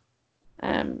 Yeah.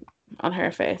 On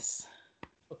her face.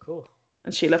 Oh, cool.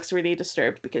 And she looks really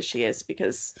disturbed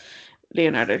because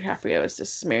Leonardo DiCaprio is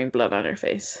just smearing blood on her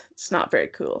face. It's not very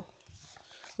cool.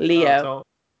 Leo,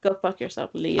 go fuck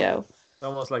yourself, Leo. It's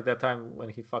almost like that time when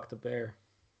he fucked a bear.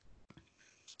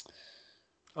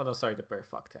 Oh no, sorry, the bear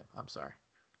fucked him. I'm sorry.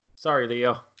 Sorry,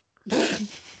 Leo. Does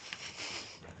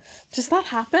that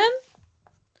happen?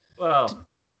 Well,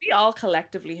 we all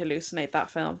collectively hallucinate that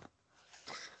film.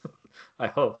 I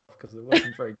hope, because it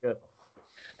wasn't very good.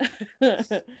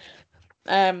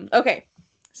 Okay,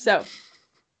 so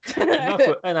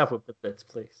enough with the bits,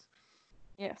 please.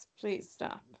 Yes, please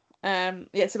stop. So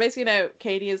basically now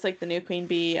Katie is like the new queen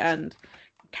bee, and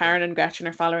Karen and Gretchen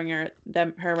are following her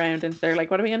around, and they're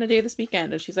like, what are we going to do this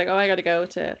weekend? And she's like, oh, I got to go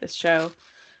to this show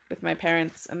with my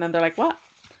parents. And then they're like, what?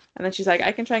 And then she's like,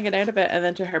 I can try and get out of it. And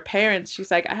then to her parents, she's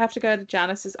like, I have to go to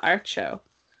Janice's art show.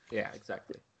 Yeah,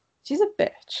 exactly. She's a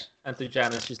bitch. And to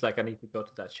Janice, she's like, I need to go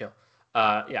to that show.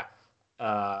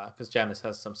 Because Janice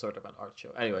has some sort of an art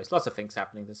show. Anyways, lots of things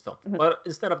happening in this film. Mm-hmm. But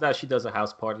instead of that, she does a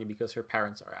house party because her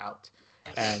parents are out.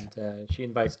 And she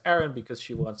invites Aaron because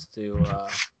she wants to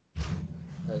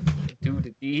do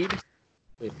the deed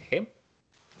with him.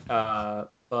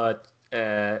 But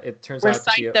it turns out to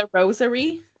be recite the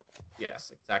rosary.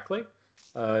 Yes, exactly.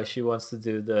 She wants to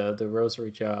do the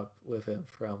rosary job with him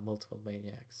from Multiple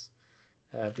Maniacs.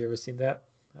 Have you ever seen that?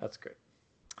 That's great.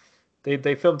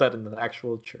 They filmed that in an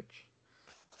actual church.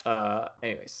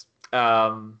 Anyways,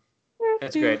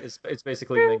 it's great. It's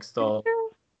basically Mink Stall.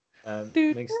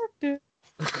 It's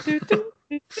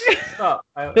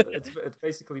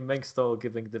basically Mink Stall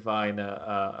giving Divine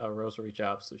a rosary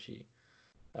job. So she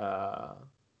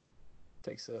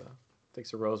takes a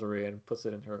rosary and puts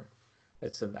it in her.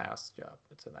 It's an ass job.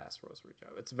 It's an ass rosary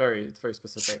job. It's very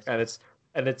specific, and it's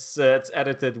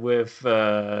edited with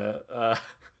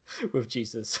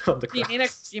Jesus on the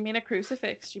cross. You mean a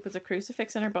crucifix? She puts a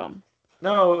crucifix in her bum.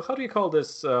 No, how do you call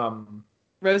this?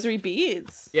 Rosary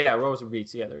beads. Yeah, rosary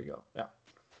beads. Yeah, there you go. Yeah.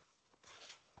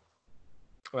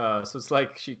 So it's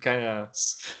like she kind of,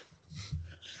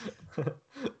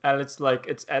 and it's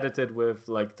edited with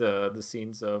like the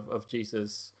scenes of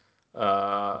Jesus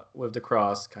with the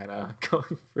cross kind of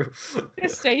going through. The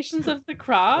Stations of the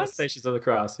Cross. The Stations of the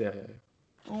Cross. Yeah.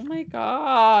 Oh my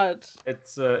god.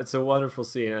 It's a wonderful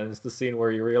scene, and it's the scene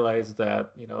where you realize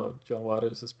that John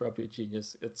Waters is probably a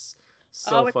genius. It's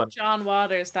so it's funny. John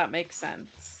Waters. That makes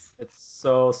sense. It's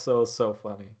so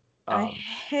funny. I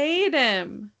hate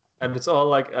him. And it's all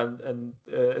like, and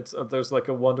it's there's like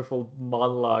a wonderful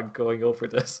monologue going over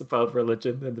this about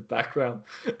religion in the background,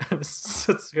 and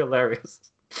it's hilarious.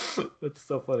 It's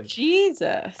so funny.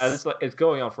 Jesus. And it's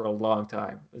going on for a long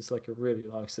time. It's like a really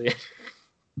long scene.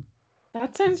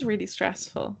 That sounds really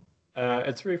stressful.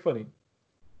 It's really funny.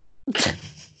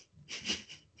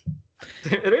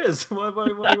 It is. What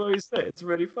do you say? It's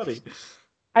really funny.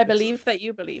 I believe that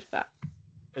you believe that.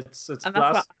 It's and that's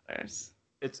what matters.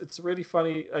 It's really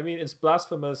funny. I mean, it's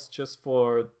blasphemous just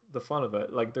for the fun of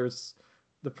it. Like there's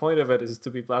the point of it is to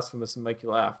be blasphemous and make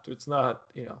you laugh. It's not,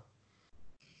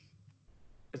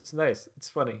 it's nice. It's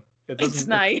funny. It's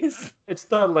nice. It's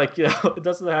not like, it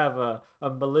doesn't have a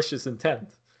malicious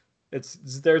intent. It's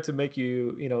there to make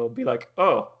you, be like,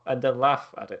 oh, and then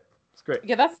laugh at it. It's great.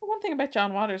 Yeah, that's the one thing about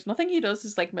John Waters. Nothing he does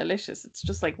is like malicious. It's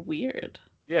just like weird.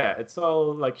 Yeah, it's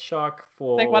all like shock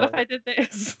for. Like, what if I did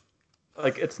this?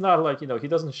 Like, it's not like, he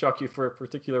doesn't shock you for a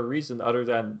particular reason other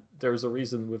than there's a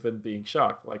reason within being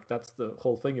shocked. Like, that's the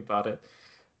whole thing about it.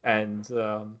 And,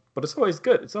 but it's always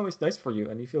good. It's always nice for you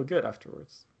and you feel good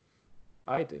afterwards.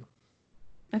 I do.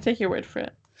 I take your word for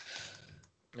it.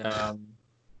 Well,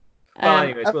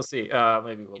 anyways, we'll see.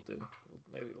 Maybe we'll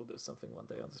do something one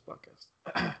day on this podcast.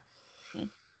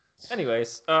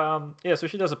 Anyways, so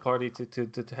she does a party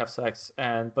to have sex,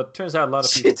 but turns out a lot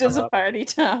of people. She does a party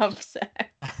to have sex.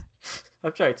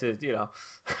 I'm trying to,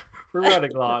 we're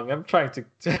running long. I'm trying to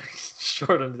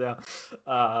shorten it down.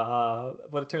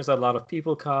 But it turns out a lot of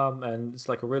people come, and it's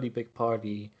like a really big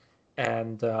party,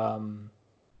 and and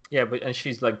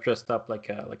she's like dressed up like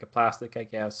a plastic, I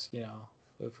guess,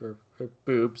 with her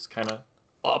boobs kind of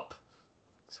up.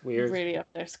 It's weird. Really up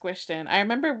there, squished in. I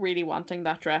remember really wanting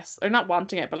that dress, or not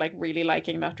wanting it, but like really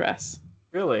liking that dress.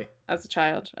 Really? As a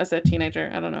child, as a teenager.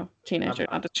 I don't know,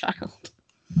 not a child.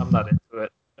 I'm not into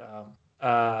it.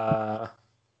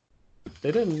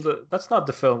 They didn't. That's not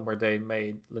the film where they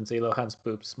made Lindsay Lohan's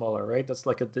boobs smaller, right? That's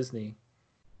like a Disney.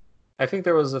 I think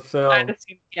there was a film. I'd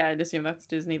assume that's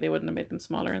Disney. They wouldn't have made them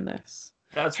smaller in this.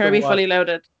 That's Herbie Fully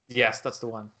Loaded. Yes, that's the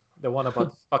one. The one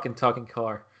about fucking talking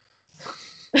car.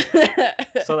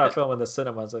 Saw that film in the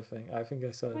cinemas. I think I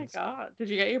saw it. Oh my god! Did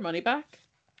you get your money back?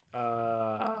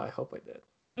 I hope I did.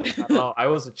 I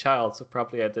was a child, so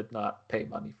probably I did not pay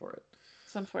money for it.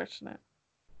 It's unfortunate.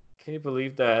 Can you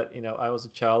believe that? I was a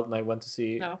child and I went to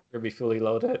see Herbie Fully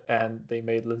Loaded, and they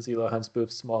made Lindsay Lohan's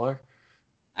boobs smaller.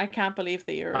 I can't believe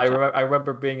that you're. I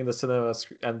remember being in the cinema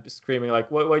and screaming like,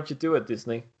 "Why'd you do it,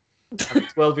 Disney? I'm a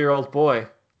 12-year-old boy,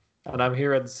 and I'm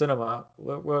here at the cinema.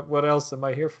 What else am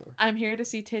I here for? I'm here to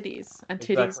see titties and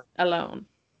titties alone.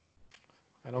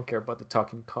 I don't care about the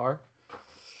talking car."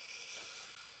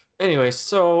 Anyway,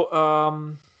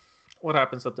 so what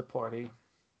happens at the party?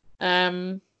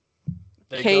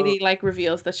 Katie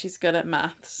reveals that she's good at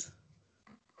maths.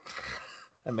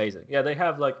 Amazing. Yeah, they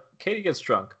have Katie gets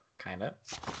drunk, kind of.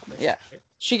 Yeah,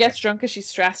 she gets drunk because she's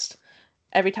stressed.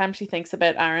 Every time she thinks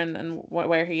about Aaron and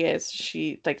where he is,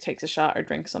 she takes a shot or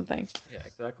drinks something. Yeah,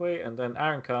 exactly. And then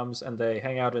Aaron comes and they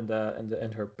hang out in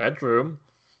her bedroom,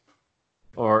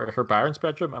 or her parents'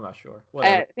 bedroom. I'm not sure.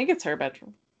 I think it's her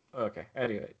bedroom. Okay.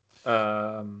 Anyway,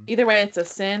 either way, it's a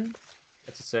sin.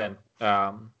 It's a sin.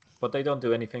 But they don't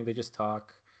do anything. They just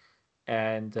talk,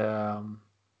 and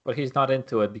but he's not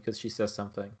into it because she says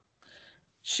something.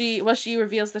 She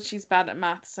reveals that she's bad at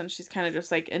maths, and she's kind of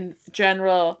just in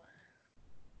general.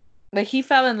 He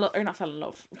fell in love, or not fell in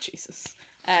love. Jesus,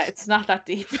 it's not that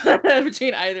deep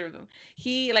between either of them.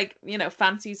 He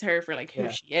fancies her for who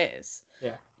she is.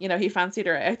 Yeah. He fancied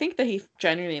her. I think that he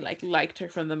genuinely liked her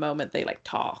from the moment they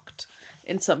talked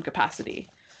in some capacity.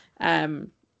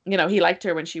 He liked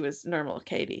her when she was normal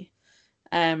Katie.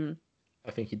 I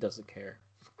think he doesn't care.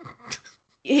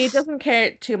 He doesn't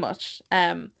care too much.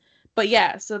 But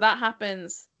yeah, so that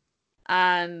happens,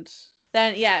 and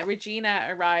then Regina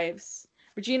arrives.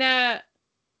 Regina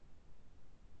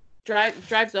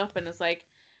drives up and is like,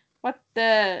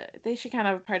 they should kind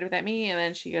of have a party without me. And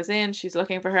then she goes in, she's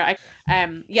looking for her.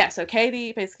 So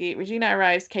Katie, basically, Regina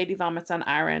arrives, Katie vomits on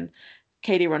Aaron,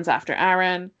 Katie runs after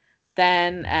Aaron.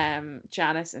 Then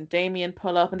Janice and Damien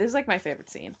pull up, and this is my favorite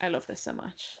scene. I love this so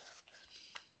much.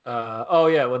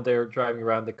 When they're driving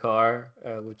around the car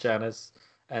with Janice,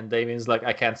 and Damien's like,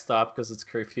 I can't stop because it's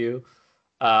curfew.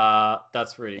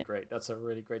 That's really great. That's a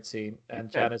really great scene. And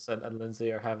Janice and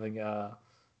Lindsay are having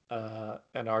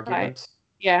an argument.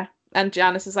 Yeah, and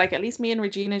Janice is like, at least me and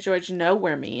Regina George know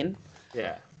we're mean.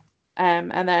 Yeah.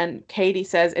 And then Katie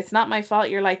says, it's not my fault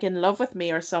you're in love with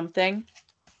me or something.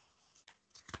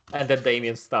 And then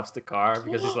Damien stops the car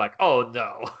because he's like, oh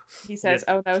no. He says,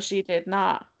 oh no, she did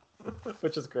not.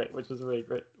 Which is great, which is really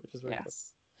great. Which is really good.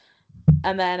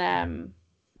 And then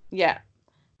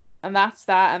and that's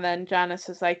that. And then Janice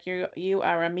is like, you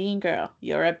are a mean girl.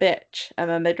 You're a bitch. And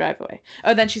then they drive away.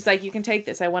 Oh, then she's like, you can take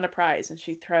this. I won a prize. And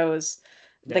she throws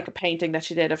a painting that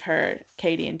she did of her,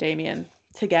 Katie and Damien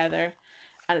together.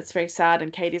 And it's very sad.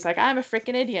 And Katie's like, I'm a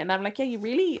freaking idiot. And I'm like, yeah, you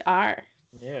really are.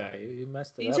 Yeah, you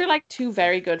messed it These up. are two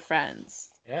very good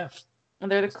friends. Yeah.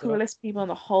 And they're the coolest people in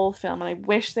the whole film. And I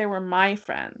wish they were my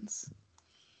friends.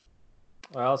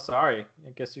 Well, sorry. I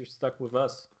guess you're stuck with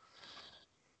us.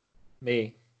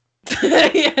 Me.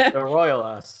 Yeah. The royal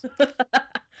us.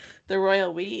 The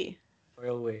royal we.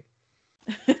 Royal we.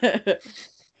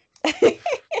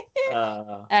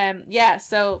 Yeah,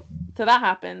 so that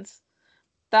happens.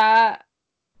 That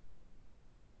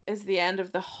is the end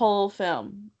of the whole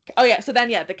film. Oh yeah, so then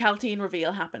the Caltine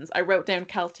reveal happens. I wrote down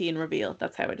Caltine reveal.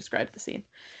 That's how I described the scene.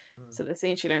 So the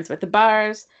scene she learns about the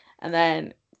bars, and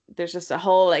then there's just a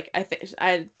whole like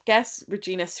I guess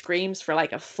Regina screams for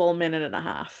like a full minute and a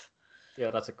half. Yeah,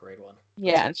 that's a great one.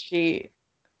 Yeah, and she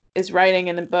is writing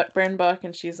in the burn book,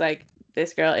 and she's like,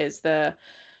 "This girl is the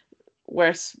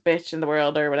worst bitch in the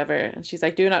world," or whatever. And she's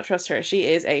like, "Do not trust her. She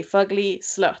is a fugly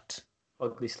slut."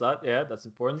 Ugly slut, yeah, that's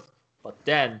important. But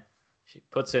then she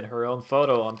puts in her own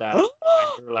photo on that, and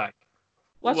you're like,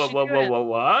 What's she doing?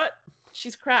 what?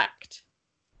 She's cracked.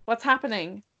 What's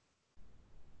happening?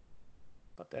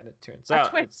 But then it turns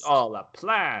out it's all a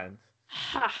plan.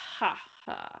 Ha ha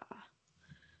ha.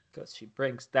 Because she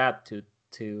brings that to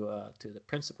the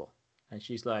principal, and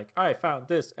she's like, "I found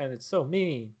this, and it's so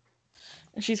mean."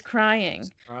 And she's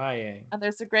crying. And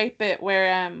there's a great bit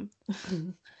where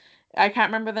I can't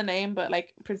remember the name, but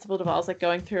like Principal Duvall's like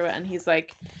going through it, and he's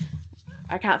like,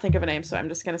 I can't think of a name, so I'm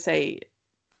just gonna say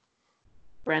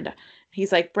Brenda.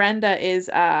 He's like, Brenda is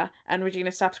and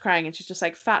Regina stops crying, and she's just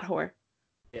like, fat whore.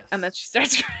 Yes. And then she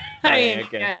starts crying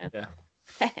again.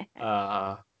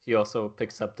 Yeah. He also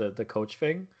picks up the coach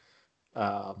thing,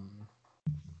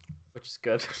 which is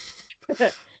good.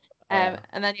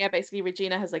 And then basically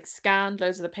Regina has like scanned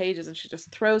loads of the pages, and she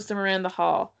just throws them around the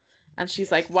hall, and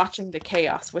she's like watching the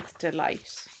chaos with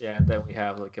delight. Yeah, and then we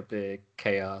have like a big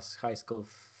chaos high school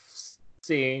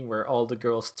scene where all the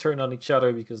girls turn on each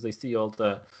other because they see all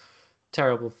the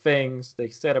terrible things they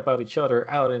said about each other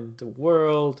out in the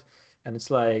world, and it's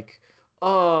like,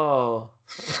 oh.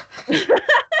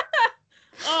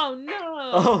 Oh no!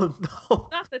 Oh no!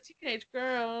 Not the teenage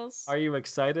girls. Are you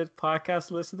excited, podcast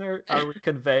listener? Are we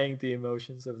conveying the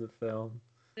emotions of the film?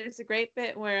 There's a great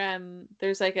bit where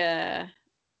there's like I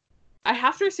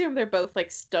have to assume they're both like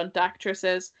stunt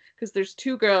actresses, because there's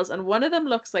two girls and one of them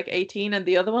looks like 18 and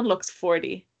the other one looks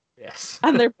 40. Yes.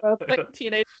 And they're both like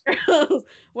teenage girls.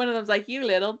 One of them's like, "You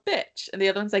little bitch," and the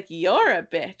other one's like, "You're a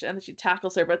bitch," and then she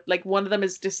tackles her, but like one of them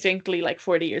is distinctly like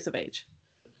 40 years of age.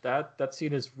 That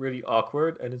scene is really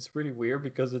awkward, and it's really weird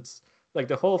because it's like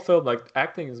the whole film, like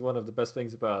acting is one of the best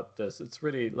things about this. It's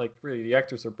really the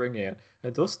actors are bringing it,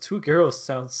 and those two girls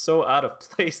sound so out of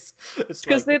place. It's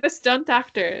because they're the stunt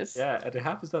actors. Yeah, and it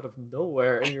happens out of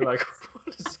nowhere, and you're like,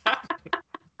 what is happening?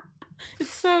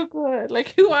 It's so good.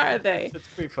 Like, who are they? It's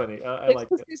pretty funny. I like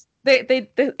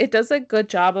it. It does a good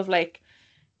job of like.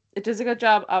 It does a good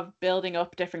job of building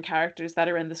up different characters that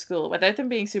are in the school without them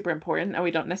being super important, and we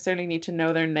don't necessarily need to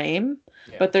know their name.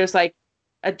 Yeah. But there's like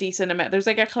a decent amount. There's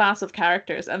like a class of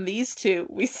characters, and these two,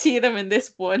 we see them in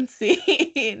this one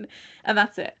scene, and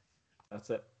that's it. That's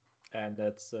it, and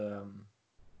it's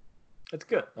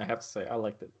good. I have to say, I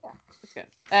liked it. Yeah, it's good.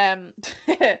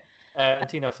 And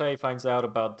Tina Fey finds out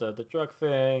about the drug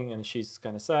thing, and she's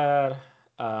kind of sad.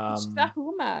 She's that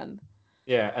woman.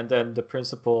 Yeah, and then the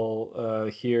principal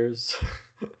hears.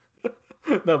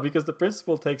 No, because the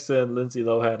principal takes in Lindsay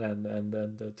Lohan and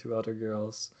then the two other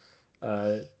girls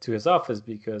to his office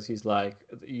because he's like,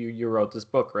 you wrote this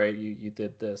book, right? You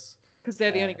did this. Because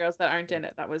they're the only girls that aren't in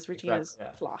it. That was Regina's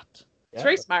plot. It's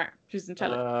very smart. She's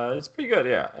intelligent. It's pretty good,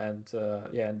 yeah. And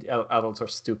and adults are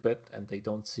stupid and they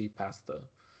don't see past the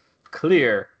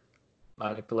clear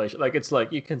manipulation. Like it's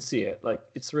like you can see it. Like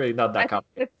it's really not that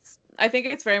complicated. I think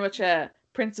it's very much a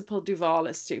Principal Duval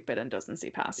is stupid and doesn't see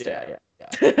past it.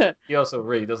 Yeah. He also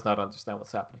really does not understand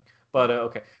what's happening. But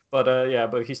okay.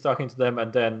 But he's talking to them,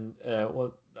 and then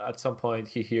at some point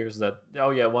he hears that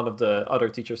one of the other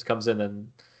teachers comes in, and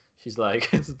she's like,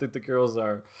 the girls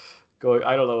are going.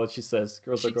 I don't know what she says.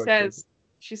 Girls are going.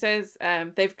 She says,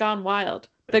 they've gone wild.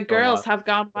 The girls have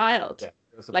gone wild.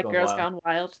 Yeah, Girls Gone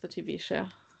Wild, the TV show.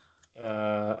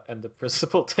 And the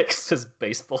principal takes his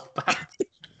baseball bat.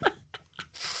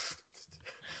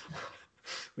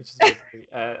 Which is basically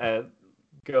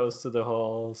goes to the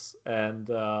halls, and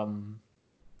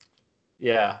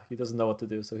he doesn't know what to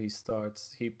do, so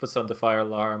he puts on the fire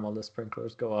alarm, all the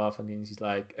sprinklers go off, and then he's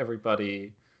like,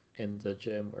 everybody in the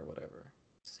gym or whatever,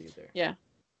 see you there. Yeah,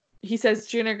 he says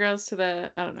junior girls to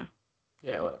the, I don't know.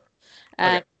 Yeah, whatever.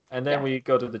 Okay. And then we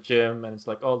go to the gym, and it's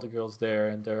like all the girls there,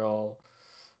 and they're all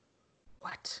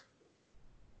what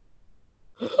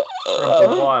from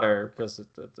the water because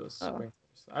those sprinklers.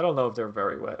 I don't know if they're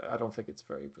very wet. I don't think it's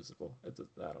very visible. I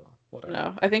don't know. Whatever.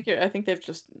 No, I think they've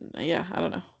just. Yeah, I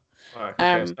don't know. All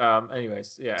right. Okay.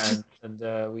 Anyways, yeah,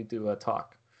 and we do a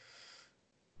talk.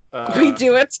 We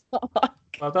do it.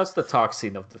 Well, that's the talk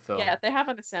scene of the film. Yeah, they have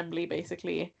an assembly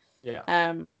basically.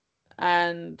 Yeah.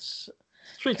 And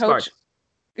Street smarts.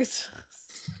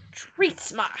 Street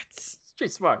smarts.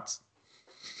 Street smarts.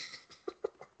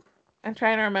 I'm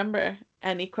trying to remember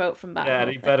any quote from that. Yeah,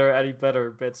 any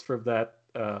better bits from that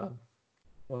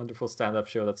wonderful stand-up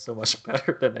show that's so much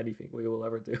better than anything we will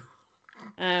ever do.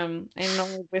 I know.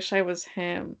 I wish I was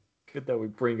him. Good that we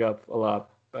bring up a lot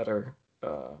better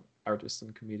artists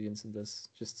and comedians in this,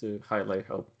 just to highlight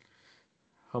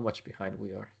how much behind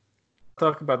we are.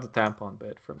 Talk about the tampon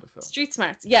bit from the film. Street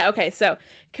smarts. Yeah. Okay. So,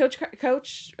 Coach,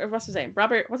 or what's his name?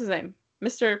 Robert. What's his name?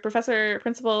 Mr. Professor,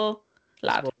 Principal,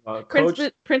 lad.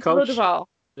 Principal Duvall.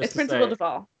 It's Principal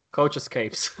Duvall. Coach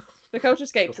escapes. The coach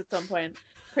escapes at some point.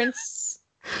 Prince.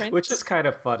 Which is kind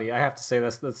of funny. I have to say,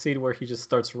 that's the scene where he just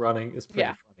starts running is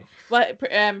pretty funny. Well,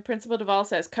 Principal Duvall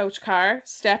says, "Coach Carr,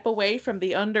 step away from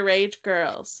the underage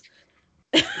girls."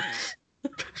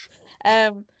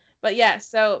 But yeah,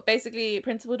 so basically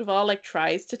Principal Duvall like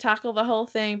tries to tackle the whole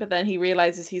thing, but then he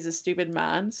realizes he's a stupid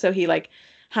man, so he like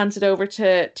hands it over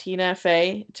to Tina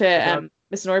Fey, to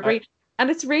Miss Norbury. And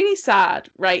it's really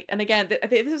sad, right? And again, I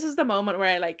think this is the moment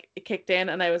where I like it kicked in,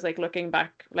 and I was like looking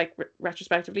back, like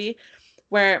retrospectively,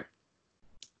 where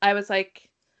I was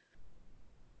like,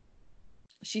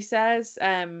 she says,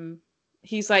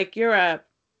 he's like, "You're a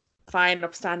fine,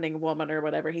 upstanding woman," or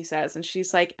whatever he says, and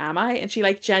she's like, "Am I?" And she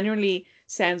like genuinely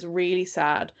sounds really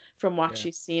sad from what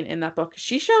she's seen in that book.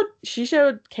 She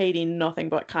showed Katie nothing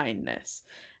but kindness.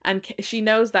 And she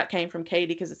knows that came from Katie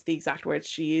because it's the exact words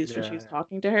she used when she was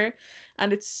talking to her.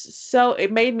 And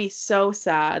it made me so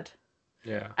sad.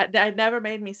 Yeah. It never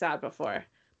made me sad before,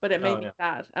 but it made me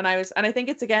sad. And I think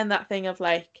it's again that thing of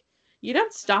like, you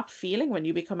don't stop feeling when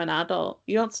you become an adult.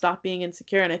 You don't stop being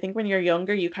insecure. And I think when you're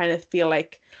younger, you kind of feel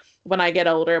like, when I get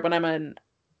older, when I'm an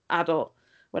adult,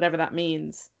 whatever that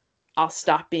means, I'll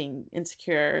stop being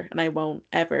insecure and I won't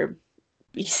ever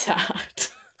be sad.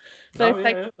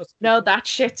 But no, that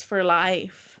shit's for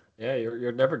life. Yeah,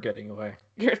 you're never getting away.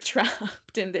 You're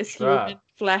trapped in this human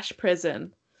flesh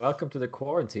prison. Welcome to the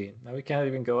quarantine. Now we can't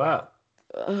even go out.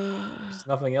 There's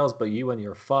nothing else but you and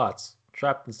your thoughts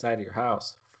trapped inside of your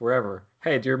house forever.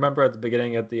 Hey, do you remember at the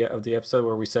beginning of the episode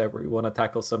where we said we want to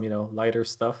tackle some lighter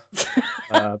stuff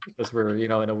because we're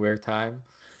in a weird time?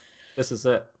 This is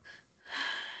it.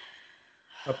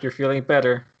 Hope you're feeling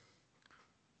better.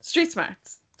 Street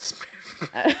smarts.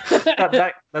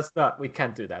 That's not. We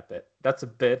can't do that bit. That's a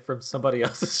bit from somebody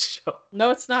else's show. No,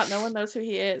 it's not. No one knows who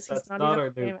he is. That's not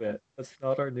our new bit. That's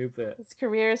not our new bit. His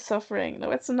career is suffering.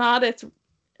 No, it's not. It's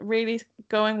really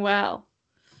going well.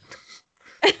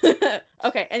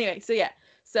 Okay. Anyway,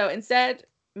 so instead,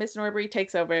 Miss Norbury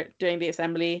takes over doing the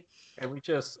assembly. And we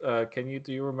just do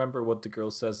you remember what the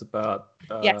girl says about?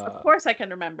 Yes, of course I can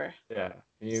remember. Yeah,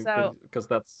 because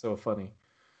that's so funny.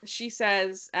 She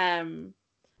says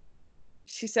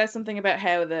something about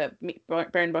how the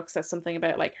burn book says something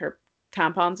about like her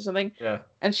tampons or something. Yeah.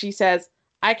 And she says,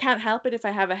 "I can't help it if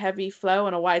I have a heavy flow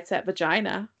and a wide set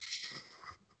vagina."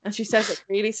 And she says it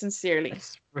really sincerely.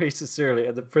 Really sincerely,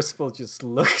 and the principal just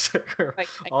looks at her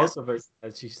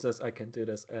and she says, "I can do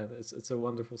this," and it's a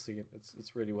wonderful scene.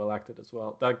 It's really well acted as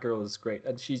well. That girl is great,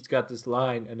 and she's got this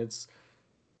line, and it's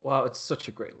such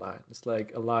a great line. It's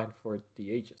like a line for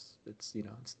the ages. It's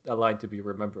it's a line to be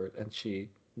remembered, and she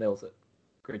nails it.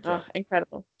 Great job. Oh,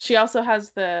 incredible. She also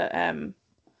has the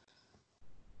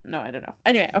no, I don't know.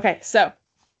 Anyway, okay, so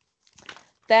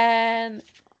then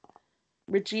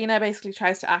Regina basically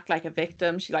tries to act like a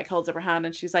victim. She like holds up her hand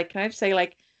and she's like, "Can I just say,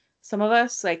 like, some of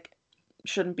us like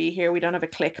shouldn't be here. We don't have a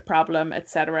click problem,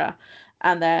 etc."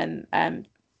 And then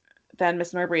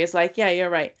Miss Norbury is like, "Yeah, you're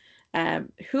right.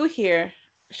 Who here,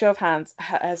 show of hands,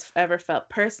 has ever felt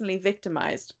personally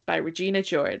victimized by Regina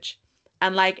George?"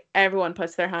 And like everyone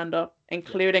puts their hand up,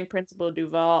 including Principal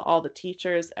Duvall, all the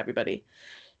teachers, everybody.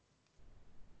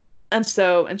 And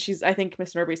I think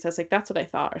Miss Norbury says like, "That's what I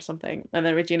thought," or something. And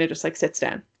then Regina just like sits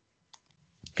down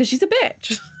because she's a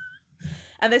bitch.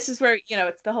 And this is where,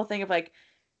 it's the whole thing of like,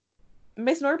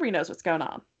 Miss Norbury knows what's going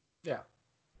on. Yeah.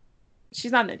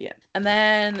 She's not an idiot. And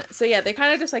then, so yeah, they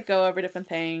kind of just like go over different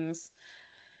things.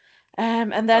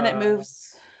 And then it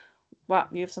moves. What?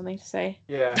 You have something to say?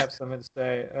 Yeah, I have something to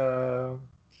say.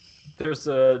 There's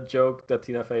a joke that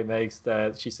Tina Fey makes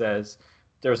that she says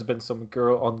there's been some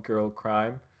girl-on-girl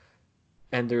crime.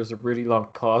 And there's a really long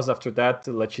pause after that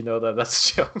to let you know that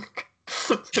that's a joke,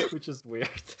 which is weird.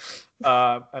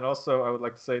 And also, I would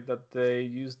like to say that they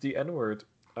use the N-word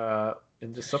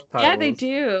in the subtitles. Yeah, they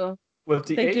do. With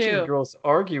the Asian girls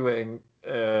arguing.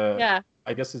 I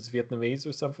I guess it's Vietnamese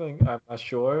or something. I'm not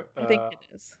sure. I think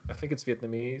it is. I think it's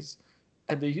Vietnamese,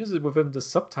 and they use it within the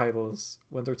subtitles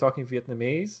when they're talking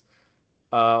Vietnamese.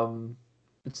 Um,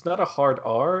 it's not a hard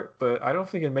R, but I don't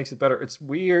think it makes it better. It's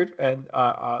weird, and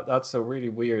that's a really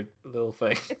weird little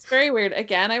thing. It's very weird.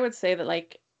 Again, I would say that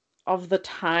like of the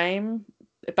time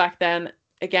back then,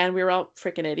 again, we were all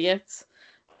freaking idiots,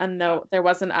 and no, there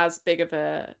wasn't as big of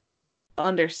a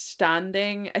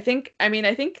understanding. I mean,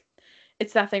 I think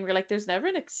it's that thing where like there's never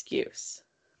an excuse.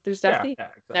 There's definitely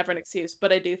exactly. never an excuse,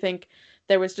 but I do think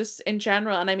there was just in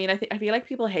general, and I mean, I feel like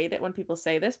people hate it when people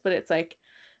say this, but it's like,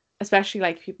 especially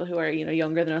like people who are, you know,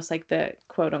 younger than us, like the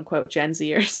quote unquote Gen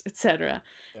Zers, etc.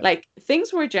 Yeah. Like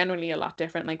things were generally a lot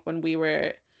different. Like when we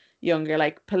were younger,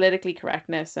 like politically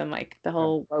correctness and like the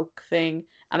whole woke thing.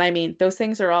 And I mean, those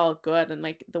things are all good, and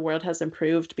like the world has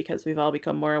improved because we've all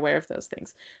become more aware of those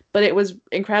things. But it was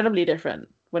incredibly different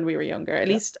when we were younger. At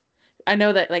least I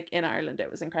know that like in Ireland it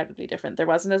was incredibly different. There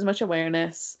wasn't as much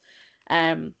awareness.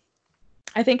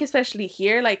 I think especially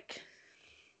here, like,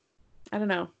 I don't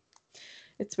know.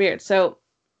 It's weird. So,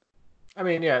 I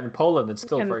mean, yeah, in Poland, it's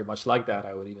still very much like that,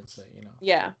 I would even say, you know.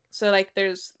 Yeah. So, like,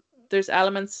 there's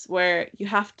elements where you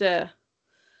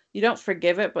don't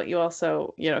forgive it, but you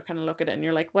also, you know, kind of look at it and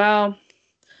you're like, well,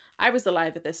 I was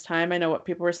alive at this time. I know what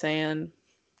people were saying.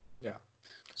 Yeah.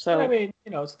 So, I mean,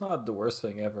 you know, it's not the worst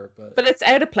thing ever, but it's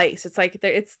out of place. It's like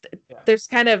there's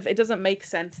kind of, it doesn't make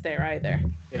sense there either.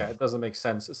 Yeah, it doesn't make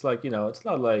sense. It's like, you know, it's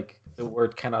not like the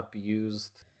word cannot be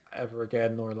used ever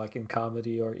again, or like in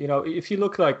comedy, or, you know, if you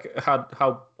look like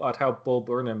how Bo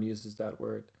Burnham uses that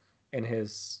word in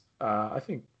his I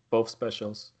think both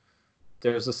specials,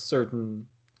 there's a certain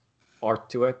art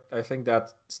to it. I think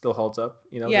that still holds up,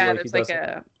 you know. Yeah, there's like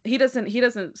he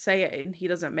doesn't say it and he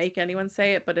doesn't make anyone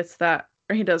say it, but it's that,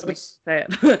 or he does say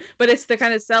it but it's the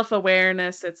kind of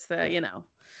self-awareness, it's the, you know,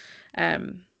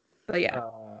 but yeah,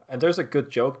 and there's a good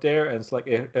joke there, and it's like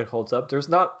it holds up. There's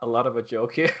not a lot of a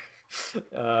joke here.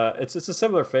 It's a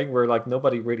similar thing where like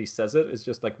nobody really says it. It's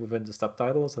just like within the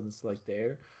subtitles, and it's like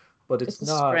there, but it's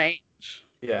not strange.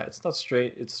 Yeah, it's not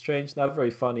straight. It's strange, not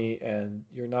very funny, and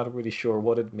you're not really sure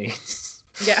what it means.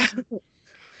 Yeah.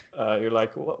 You're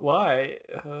like, why?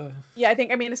 Yeah,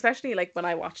 I mean, especially like when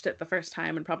I watched it the first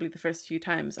time, and probably the first few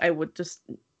times, I would just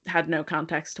had no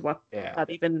context to what that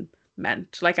even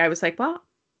meant. Like I was like, what?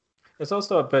 It's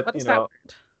also a bit, you know,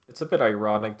 it's a bit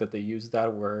ironic that they use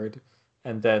that word,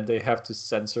 and then they have to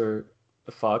censor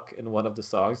the fuck in one of the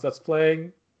songs that's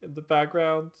playing in the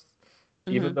background,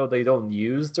 even though they don't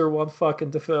use their one fuck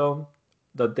in the film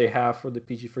that they have for the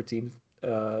PG-13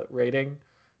 rating.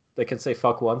 They can say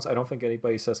fuck once. I don't think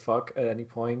anybody says fuck at any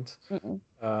point.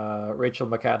 Rachel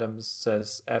McAdams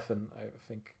says effing, I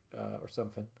think, or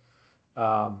something.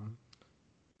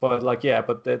 But like, yeah,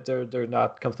 but they're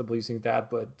not comfortable using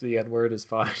that, but the N-word is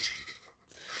fine.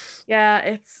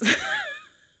 Yeah,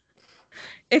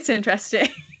 it's interesting.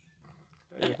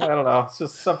 I don't know. It's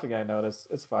just something I noticed.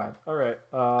 It's fine. All right.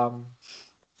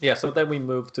 Yeah. So then we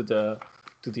move to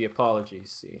the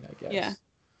apologies scene, I guess. Yeah.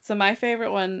 So my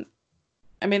favorite one,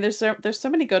 I mean, there's so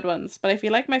many good ones, but I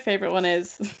feel like my favorite one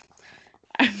is,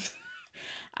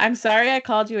 I'm sorry I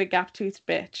called you a gap-toothed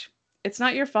bitch. It's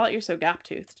not your fault you're so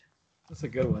gap-toothed. That's a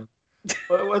good one.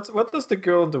 What does the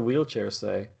girl in the wheelchair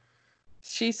say?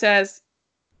 She says,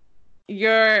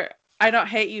 I don't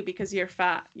hate you because you're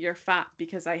fat. You're fat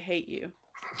because I hate you.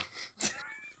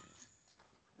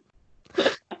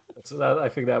 So that, I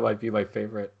think that might be my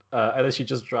favorite. And then she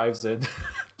just drives in.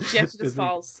 Yeah, she just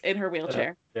falls in her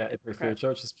wheelchair. Yeah, in her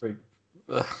wheelchair, which is pretty.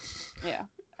 Yeah.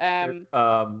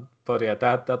 But yeah,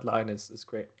 that line is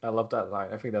great. I love that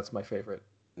line. I think that's my favorite.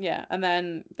 Yeah, and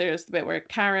then there's the bit where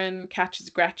Karen catches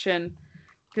Gretchen,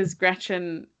 because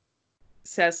Gretchen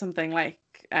says something like,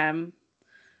 I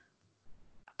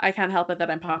can't help it that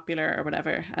I'm popular or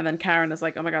whatever. And then Karen is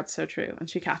like, oh my God, so true. And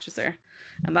she catches her.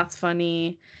 And that's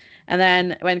funny. And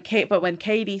then when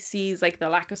Katie sees like the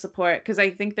lack of support, because I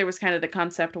think there was kind of the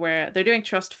concept where they're doing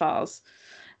trust falls,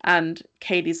 and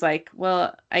Katie's like,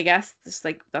 well, I guess this,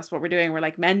 like, that's what we're doing. We're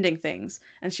like mending things.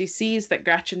 And she sees that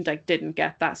Gretchen like didn't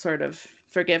get that sort of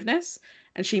forgiveness,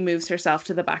 and she moves herself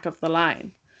to the back of the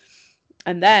line.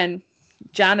 And then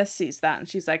Janice sees that, and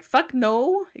she's like, fuck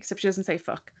no, except she doesn't say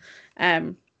fuck.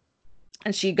 And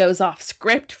she goes off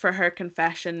script for her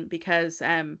confession because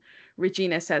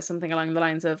Regina says something along the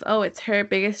lines of, oh, it's her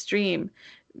biggest dream,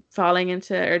 falling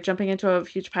into or jumping into a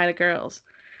huge pile of girls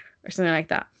or something like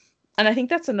that. And I think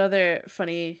that's another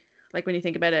funny, like when you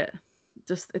think about it,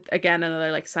 just again,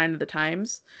 another like sign of the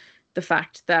times, the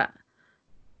fact that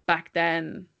back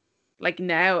then, like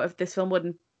now, if this film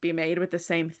wouldn't be made with the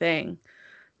same thing,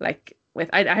 like with.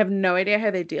 I have no idea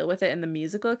how they deal with it in the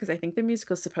musical because I think the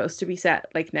musical is supposed to be set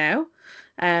like now,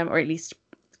 or at least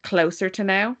closer to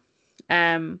now.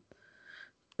 Um,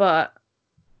 but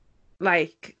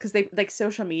like because they like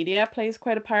social media plays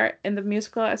quite a part in the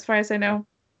musical as far as I know.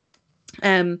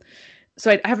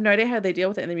 So I have no idea how they deal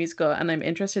with it in the musical, and I'm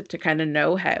interested to kind of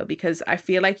know how because I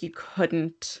feel like you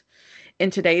couldn't in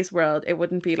today's world, it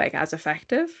wouldn't be like as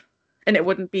effective, and it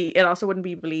also wouldn't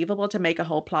be believable to make a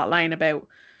whole plot line about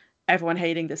everyone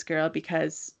hating this girl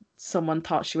because someone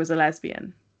thought she was a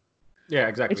lesbian. Yeah, It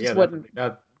exactly. just Yeah, wouldn't.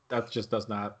 that just does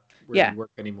not really Yeah, work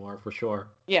anymore for sure.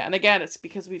 yeah, and again, it's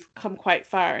because we've come quite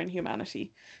far in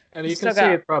humanity. And You you can still see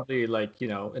got. it probably like, in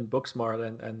Booksmart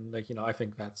and like, I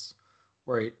think that's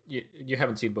where you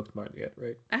haven't seen Booksmart yet,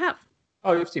 right? I have.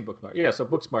 Oh, you've seen Booksmart. Yeah, so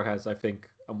Booksmart has, I think,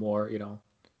 a more,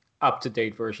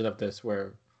 up-to-date version of this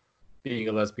where being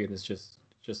a lesbian is just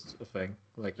a thing.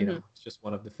 Like, it's just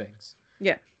one of the things.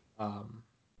 Yeah. Um,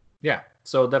 yeah,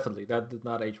 so definitely that did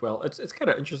not age well. It's kind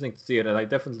of interesting to see it, and I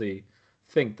definitely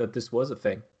think that this was a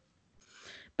thing.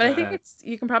 But I think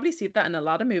you can probably see that in a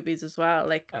lot of movies as well,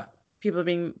 like Yeah, people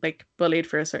being like bullied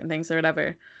for certain things or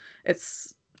whatever.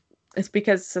 It's it's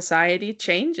because society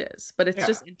changes, but it's yeah,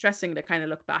 just interesting to kind of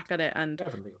look back at it and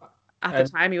definitely. at the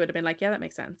And time you would have been like, yeah, that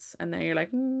makes sense. And then you're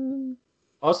like,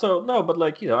 also, no, but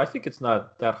like, I think it's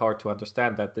not that hard to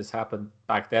understand that this happened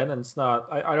back then. And it's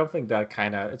not, I don't think that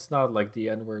it's not like the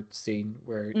N-word scene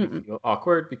where you mm-mm. feel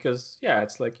awkward because, yeah,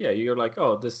 it's like, yeah, you're like,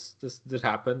 oh, this did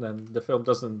happen. And the film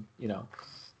doesn't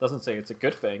say it's a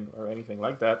good thing or anything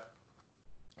like that.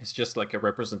 It's just like a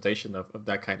representation of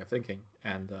that kind of thinking.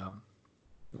 And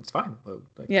it's fine.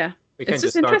 Like, Yeah. we can It's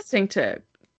just start, interesting to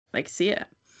like see it.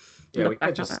 yeah, we Look can't back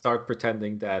on just it. start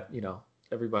pretending that,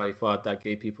 everybody thought that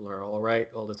gay people are all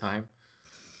right all the time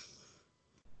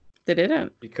They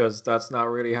didn't. because that's not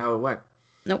really how it went.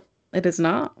 Nope, it is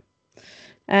not.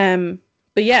 Um,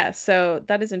 but yeah, so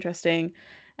that is interesting.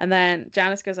 And then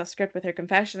Janice goes off script with her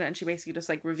confession, and she basically just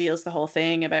like reveals the whole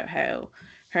thing about how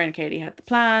her and Katie had the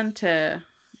plan to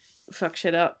fuck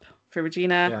shit up for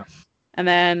Regina. Yeah. And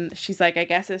then she's like, I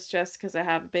guess it's just because I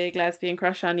have a big lesbian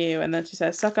crush on you. And then she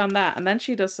says, suck on that. And then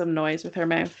she does some noise with her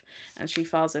mouth and she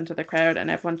falls into the crowd and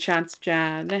everyone chants,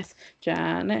 Janice,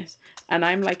 Janice. And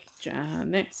I'm like,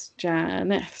 Janice,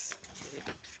 Janice.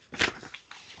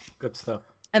 Good stuff.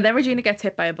 And then Regina gets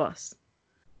hit by a bus.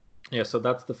 Yeah, so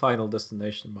that's the Final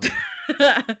Destination moment.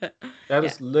 That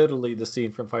is literally the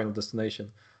scene from Final Destination,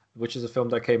 which is a film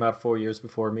that came out 4 years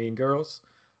before Mean Girls.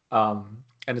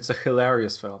 And it's a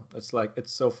hilarious film. It's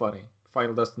so funny.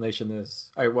 Final Destination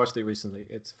I watched it recently.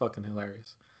 It's fucking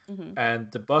hilarious. Mm-hmm.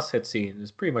 And the bus hit scene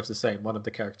is pretty much the same. One of the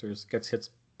characters gets hit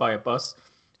by a bus,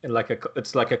 and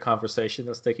it's like a conversation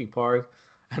that's taking part.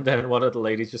 And then one of the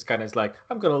ladies just kind of is like,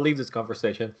 I'm going to leave this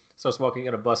conversation. Starts walking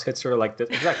in a bus, hits her like this,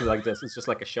 exactly like this. It's just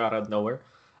like a shot out of nowhere.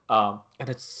 And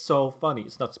it's so funny.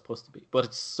 It's not supposed to be, but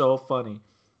it's so funny.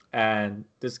 And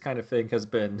this kind of thing has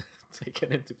been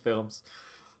taken into films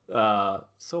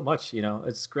so much,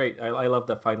 It's great. I love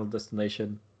that Final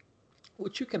Destination,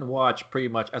 which you can watch pretty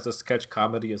much as a sketch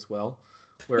comedy as well,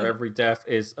 where every death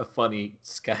is a funny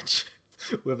sketch.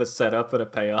 With a setup and a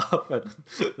payoff and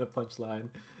a punchline,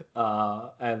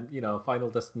 and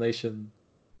Final Destination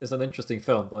is an interesting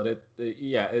film, but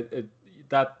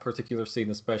that particular scene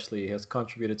especially has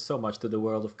contributed so much to the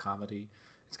world of comedy.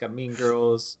 It's got Mean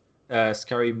Girls,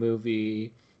 Scary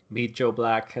Movie, Meet Joe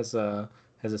Black has a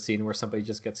scene where somebody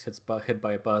just gets hit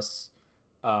by a bus.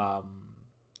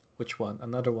 Which one?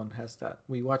 Another one has that.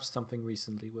 We watched something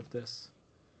recently with this.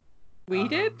 We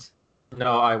did?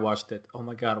 No, I watched it. Oh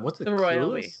my god, what's it? The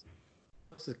Royal We.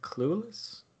 Was it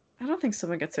Clueless? I don't think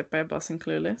someone gets hit by a bus in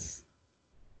Clueless.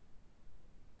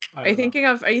 Are you thinking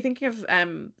of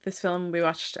this film we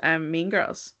watched, Mean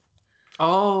Girls?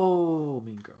 Oh,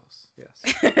 Mean Girls. Yes.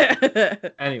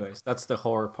 Anyways, that's the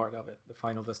horror part of it, the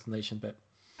Final Destination bit.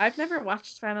 I've never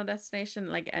watched Final Destination,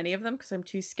 like any of them, because I'm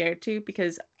too scared to,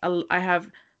 because I have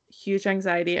huge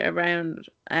anxiety around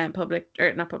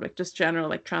just general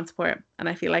like transport, and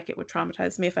I feel like it would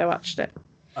traumatize me if I watched it.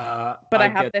 But I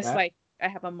have this I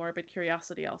have a morbid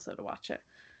curiosity also to watch it.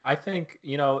 I think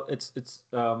it's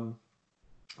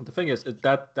the thing is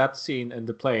that scene in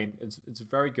the plane it's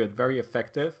very good, very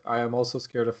effective. I am also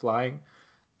scared of flying,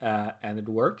 and it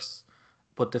works,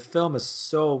 but the film is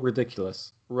so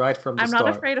ridiculous right from the start. I'm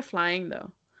not afraid of flying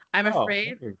though. I'm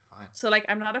afraid. So like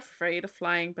I'm not afraid of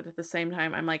flying, but at the same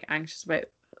time I'm like anxious about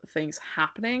things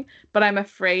happening. But I'm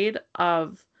afraid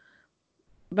of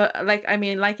like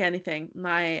anything,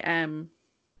 my a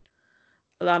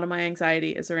lot of my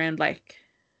anxiety is around like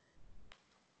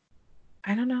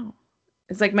I don't know.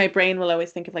 it's like my brain will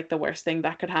always think of like the worst thing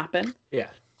that could happen. Yeah.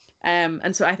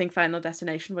 And so I think Final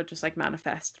Destination would just like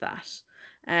manifest that.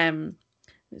 Um,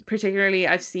 Particularly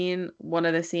I've seen one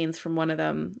of the scenes from one of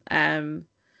them,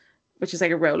 which is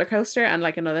like a roller coaster, and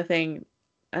like another thing,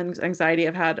 anxiety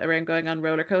I've had around going on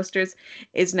roller coasters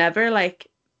is never like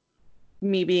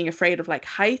me being afraid of like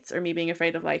heights or me being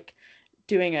afraid of like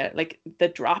doing a like the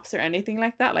drops or anything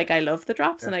like that. Like I love the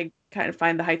drops and I kind of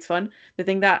find the heights fun. The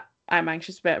thing that I'm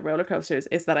anxious about roller coasters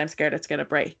is that I'm scared it's gonna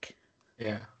break.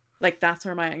 Yeah. Like that's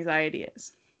where my anxiety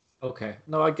is. Okay.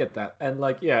 No, I get that. And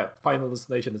like, yeah, Final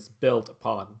Destination is built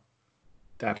upon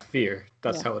that fear.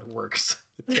 That's how it works.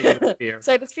 Fear.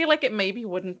 So I just feel like it maybe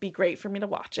wouldn't be great for me to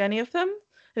watch any of them.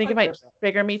 I think it might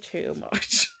trigger me too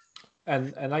much.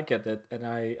 And I get that, and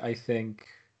I think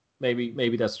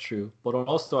maybe that's true. But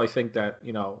also I think that,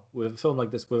 you know, with a film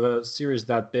like this, with a series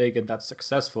that big and that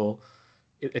successful,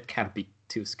 it can't be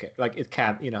too scary. Like it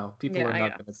can't, you know, people are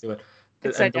not going to do it.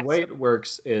 And the way it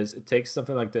works is it takes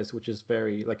something like this, which is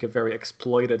very like a very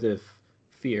exploitative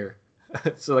fear.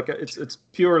 So like it's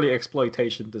purely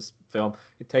exploitation, this film.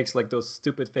 It takes like those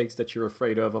stupid things that you're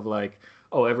afraid of like,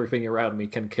 oh, everything around me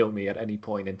can kill me at any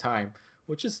point in time,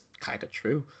 which is kind of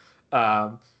true.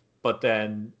 But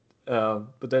then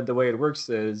the way it works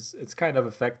is it's kind of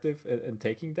effective in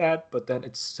taking that, but then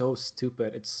it's so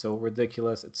stupid, it's so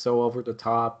ridiculous, it's so over the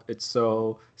top, it's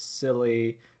so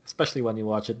silly, especially when you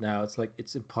watch it now. It's like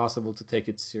it's impossible to take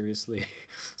it seriously.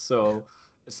 So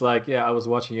it's like, yeah, I was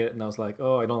watching it and I was like,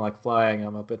 oh, I don't like flying.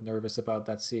 I'm a bit nervous about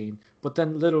that scene. But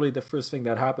then literally the first thing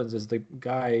that happens is the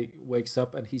guy wakes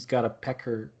up and he's got a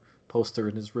Pecker poster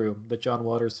in his room, the John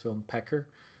Waters film Pecker.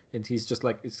 And he's just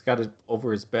like, he's got it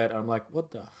over his bed. I'm like, what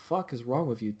the fuck is wrong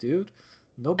with you, dude?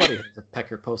 Nobody has a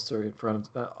Pecker poster in front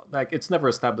of like, it's never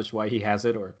established why he has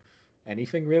it or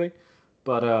anything really.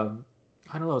 But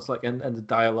I don't know. It's like, and the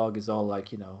dialogue is all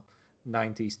like, you know,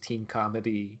 90s teen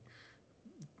comedy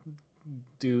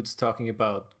dudes talking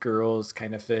about girls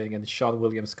kind of thing, and Sean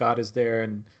William Scott is there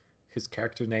and his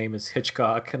character name is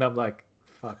Hitchcock, and I'm like,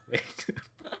 fuck me.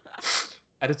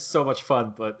 And it's so much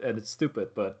fun, and it's stupid,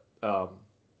 but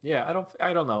yeah,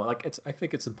 I don't know, like I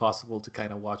think it's impossible to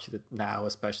kind of watch it now,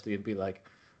 especially, and be like,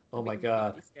 oh my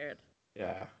god, scared.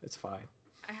 Yeah, it's fine.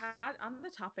 I had on the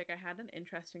topic, I had an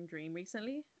interesting dream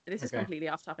recently. This is completely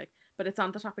off topic, but it's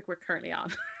on the topic we're currently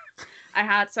on. I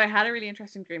had a really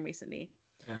interesting dream recently.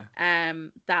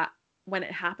 That when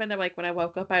it happened, when I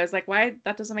woke up, I was like, why,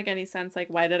 that doesn't make any sense. Like,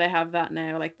 why did I have that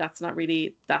now? Like, that's not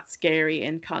really that scary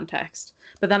in context.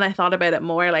 But then I thought about it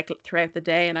more like throughout the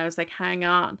day, and I was like, hang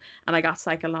on. And I got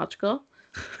psychological.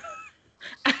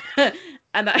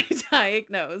 And I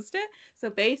diagnosed it.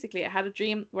 So basically I had a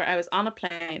dream where I was on a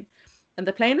plane, and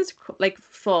the plane was like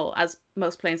full, as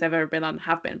most planes I've ever been on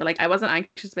have been. But like, I wasn't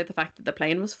anxious about the fact that the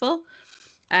plane was full.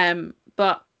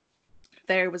 But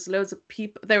there was loads of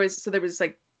people. There was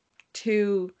like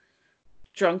two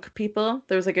drunk people.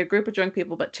 There was like a group of drunk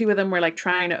people, but two of them were like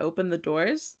trying to open the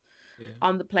doors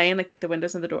on the plane, like the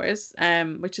windows and the doors,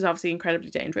 which is obviously incredibly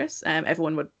dangerous.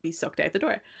 Everyone would be sucked out the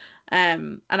door.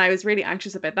 And I was really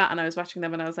anxious about that. And I was watching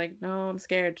them and I was like, no, I'm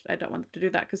scared. I don't want them to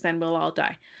do that because then we'll all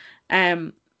die.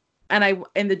 And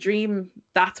in the dream,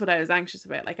 that's what I was anxious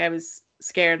about. Like, I was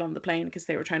scared on the plane because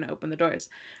they were trying to open the doors.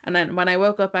 And then when I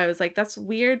woke up, I was like, that's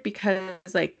weird, because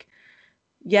like,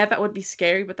 yeah, that would be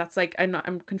scary, but that's like,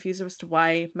 I'm confused as to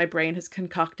why my brain has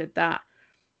concocted that,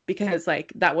 because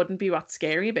like, that wouldn't be what's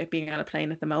scary about being on a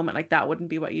plane at the moment. Like, that wouldn't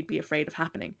be what you'd be afraid of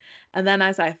happening. And then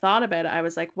as I thought about it, I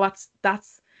was like,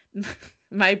 that's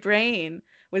my brain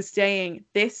was saying,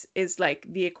 this is like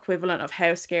the equivalent of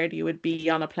how scared you would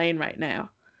be on a plane right now.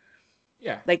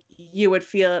 Yeah. Like, you would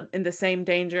feel in the same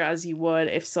danger as you would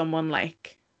if someone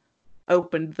like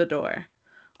opened the door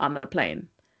on a plane.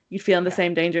 You'd feel in the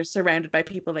same danger, surrounded by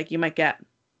people. Like, you might get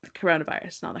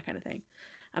coronavirus and all that kind of thing.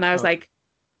 And I was like,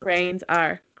 brains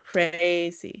are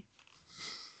crazy.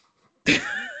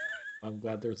 I'm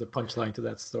glad there's a punchline to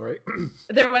that story.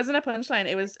 There wasn't a punchline.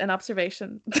 It was an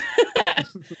observation.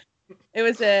 I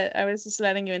was just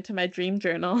letting you into my dream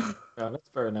journal. Yeah, that's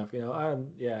fair enough. You know,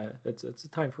 yeah, it's a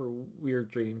time for weird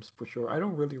dreams for sure. I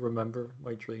don't really remember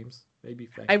my dreams. Maybe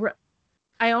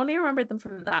I only remembered them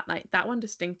from that night, that one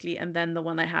distinctly, and then the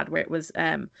one I had where it was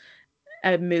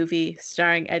a movie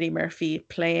starring Eddie Murphy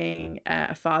playing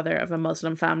a father of a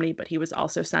Muslim family, but he was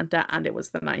also Santa, and it was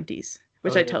the 90s,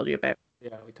 which I told you about.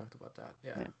 Yeah, we talked about that.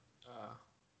 Yeah.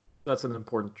 That's an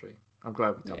important dream. I'm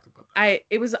glad we talked about that.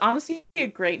 It was honestly a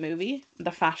great movie.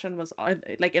 The fashion was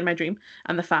like in my dream,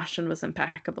 and the fashion was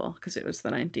impeccable because it was the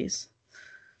 90s.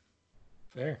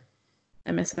 Fair.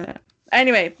 I miss it.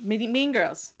 Anyway, Mean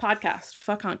Girls podcast.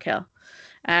 Fuck, Hunt, Kill.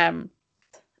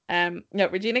 No,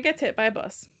 Regina gets hit by a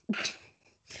bus.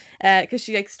 Because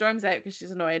she like storms out because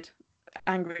she's annoyed,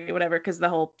 angry, whatever, because the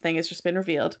whole thing has just been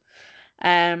revealed.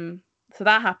 So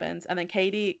that happens, and then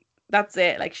Katie, that's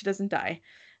it. Like she doesn't die.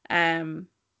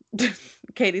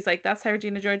 Katie's like, that's how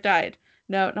Regina George died.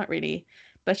 No, not really,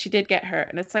 but she did get hurt,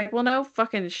 and it's like, well, no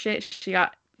fucking shit. She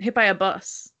got hit by a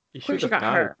bus. Of course, she got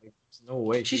hurt. There's no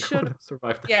way she should have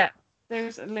survived. Yeah,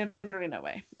 there's literally no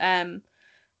way.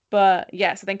 But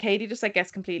yeah, so then Katie just like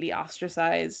gets completely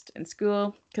ostracized in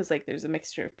school because like there's a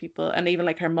mixture of people, and even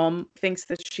like her mom thinks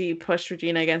that she pushed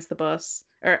Regina against the bus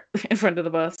or in front of the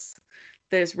bus.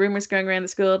 There's rumors going around the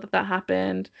school that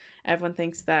happened. Everyone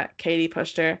thinks that Katie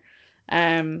pushed her.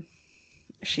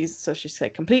 She's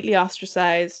like completely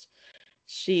ostracized.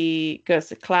 She goes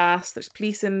to class. There's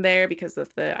police in there because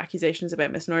of the accusations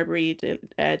about Miss Norbury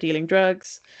dealing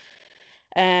drugs.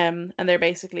 And they're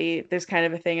basically, there's kind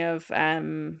of a thing of I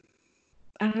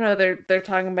don't know, they're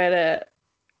talking about it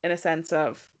in a sense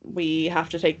of we have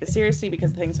to take this seriously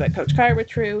because the things about Coach Carr were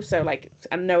true. So like,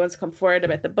 and no one's come forward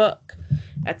about the book,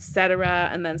 etc.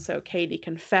 And then so Katie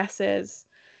confesses,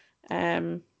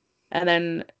 and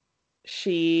then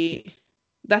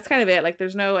that's kind of it. Like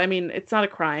there's no, I mean, it's not a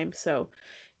crime, so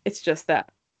it's just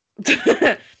that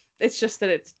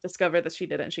it's discovered that she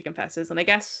did it and she confesses. And I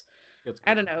guess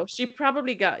I don't know, she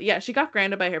probably she got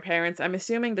grounded by her parents. I'm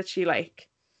assuming that she like,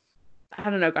 I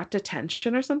don't know, got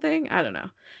detention or something. I don't know.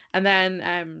 And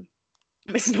then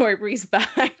Miss Norbury's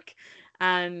back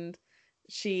and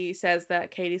she says that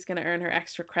Katie's going to earn her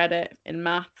extra credit in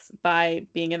maths by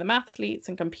being in the mathletes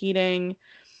and competing.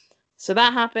 So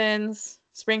that happens.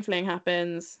 Spring Fling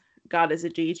happens. God is a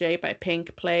DJ by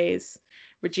Pink plays.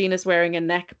 Regina's wearing a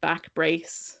neck back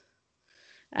brace.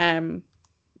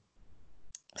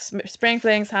 Spring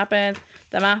Flings happen.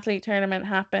 The mathlete tournament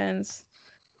happens.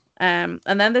 And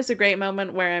then there's a great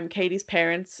moment where Katie's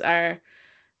parents are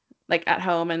like at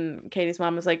home and Katie's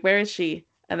mom is like, where is she?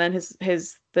 And then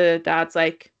the dad's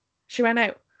like, she went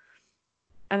out.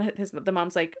 And the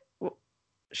mom's like,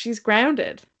 she's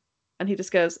grounded. And he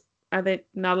just goes, are they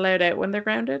not allowed out when they're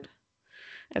grounded?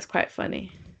 It's quite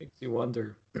funny. Makes you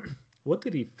wonder, what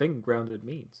did he think grounded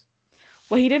means?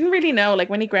 Well, he didn't really know. Like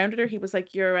when he grounded her, he was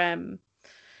like, you're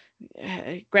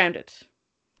grounded.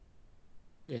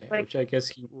 Yeah, like, which I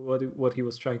guess what he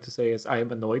was trying to say is, I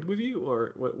am annoyed with you,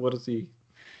 or what is he?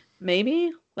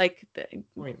 Maybe like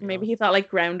maybe he thought like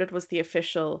grounded was the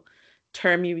official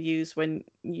term you use when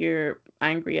you're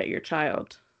angry at your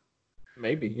child.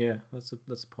 Maybe, yeah, that's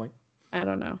a point. I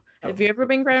don't know. Have you ever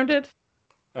been grounded?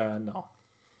 No.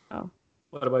 Oh.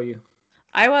 What about you?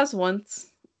 I was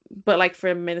once, but like for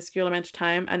a minuscule amount of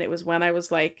time, and it was when I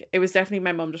was like, it was definitely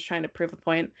my mom just trying to prove a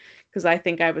point because I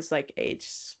think I was like age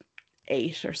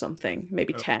 8 or something,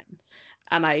 maybe 10,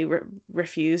 and I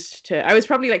refused to. I was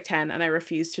probably like 10, and I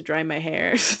refused to dry my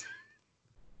hair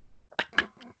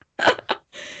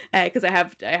because I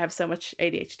have so much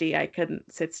ADHD, I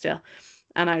couldn't sit still.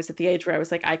 And I was at the age where I was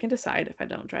like, I can decide if I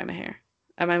don't dry my hair.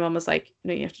 And my mom was like,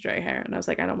 no, you have to dry your hair. And I was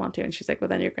like, I don't want to. And she's like, well,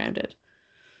 then you're grounded.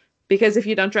 Because if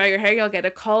you don't dry your hair, you'll get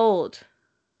a cold.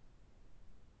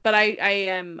 But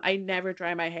I never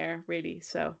dry my hair, really.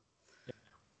 So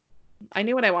I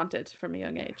knew what I wanted from a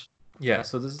young age. Yeah,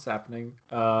 so this is happening.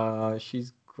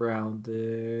 She's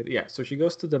grounded. Yeah, so she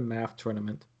goes to the math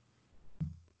tournament.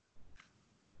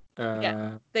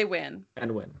 Yeah, they win.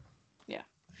 And win. Yeah.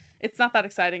 It's not that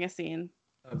exciting a scene.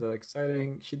 Not that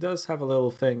exciting. She does have a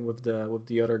little thing with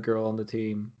the other girl on the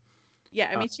team. Yeah,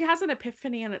 I mean, she has an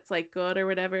epiphany and it's like good or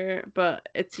whatever, but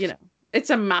it's, it's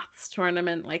a maths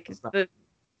tournament. Like it's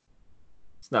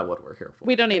not what we're here for.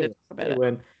 We don't need to talk about it.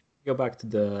 When go back to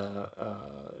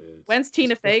the when's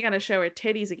Tina Fey gonna show her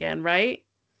titties again, right?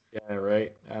 Yeah,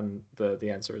 right. And the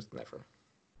answer is never.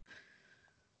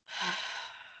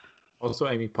 Also,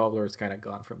 Amy Poehler is kind of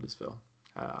gone from this film.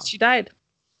 She died.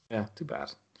 Yeah, too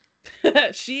bad.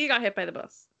 She got hit by the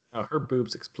bus. Oh, her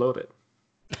boobs exploded.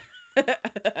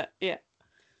 Yeah,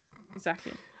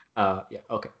 exactly. Yeah,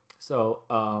 okay. So,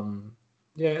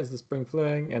 yeah, it's the Spring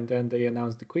Fling, and then they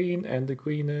announce the queen, and the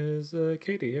queen is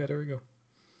Katie. Yeah, there we go.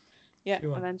 Yeah,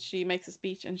 and then she makes a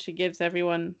speech, and she gives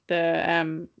everyone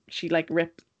the she like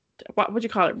ripped. What would you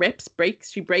call it?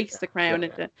 Breaks. She breaks the crown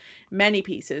into many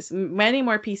pieces, many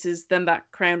more pieces than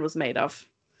that crown was made of.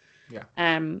 Yeah.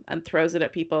 And throws it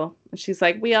at people. And she's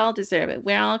like, we all deserve it.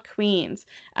 We're all queens.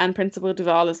 And Principal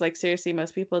Duval is like, seriously,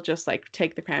 most people just like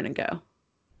take the crown and go.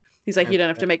 He's like, you don't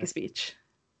have to make a speech.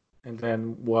 And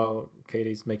then while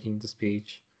Katie's making the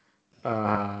speech,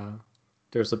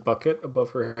 there's a bucket above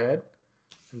her head,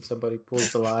 and somebody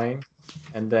pulls the line,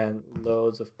 and then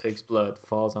loads of pig's blood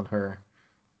falls on her,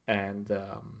 and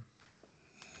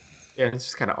Yeah, it's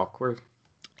just kind of awkward.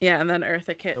 Yeah, and then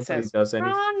Eartha Kitt Nobody says, does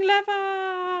anything. "Wrong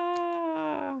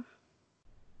lever."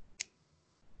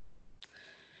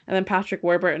 And then Patrick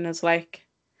Warburton is like,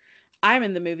 "I'm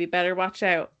in the movie, better watch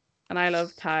out." And I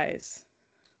love ties.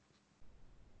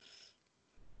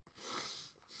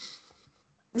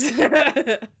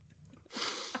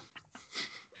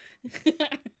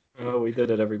 Oh, we did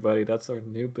it, everybody. That's our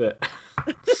new bit.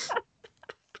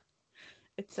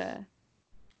 It's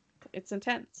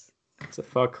intense. It's a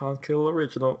Fuck Hunt Kill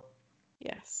original.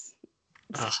 Yes.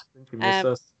 Didn't you miss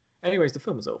us? Anyways, the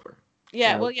film is over.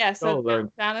 Yeah, well, yeah. So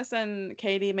learn. Janice and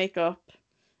Katie make up.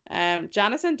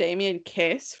 Janice and Damien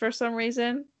kiss for some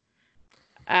reason.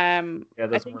 I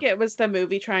think it was the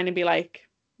movie trying to be like,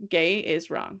 gay is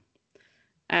wrong.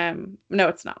 No,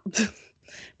 it's not.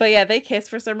 But yeah, they kiss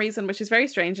for some reason, which is very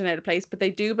strange and out of place. But they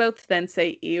do both then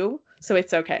say ew, so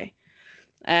it's okay.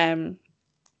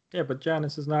 Yeah, but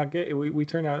Janice is not gay.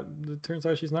 It turns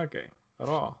out she's not gay at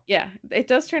all. Yeah, it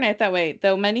does turn out that way,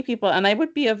 though many people, and I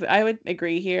would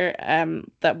agree here,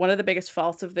 that one of the biggest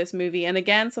faults of this movie, and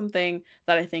again something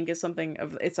that I think is something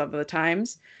of the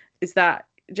times, is that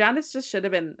Janice just should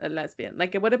have been a lesbian.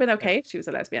 Like, it would have been okay if she was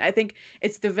a lesbian. I think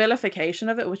it's the vilification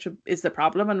of it which is the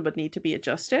problem and would need to be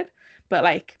adjusted. But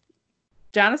like,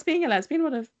 Janice being a lesbian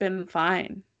would have been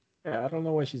fine. Yeah, I don't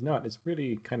know why she's not. It's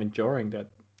really kind of jarring that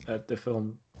the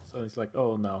film. So it's like,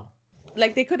 oh no.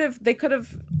 Like, they could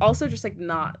have also just like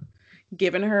not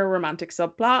given her a romantic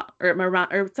subplot, or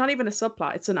it's not even a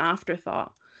subplot, it's an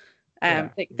afterthought.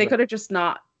 They could have just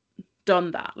not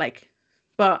done that. Like,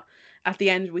 but at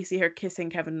the end we see her kissing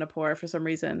Kevin Napor for some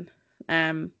reason.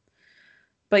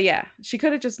 But yeah, she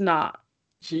could have just not.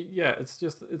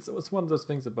 It's one of those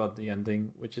things about the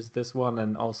ending, which is this one,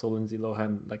 and also Lindsay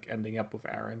Lohan like ending up with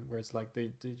Aaron, where it's like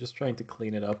they're just trying to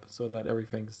clean it up so that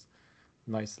everything's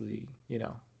nicely,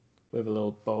 with a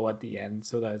little bow at the end,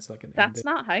 so that it's like an That's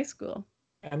ending. not high school.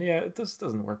 And yeah, it just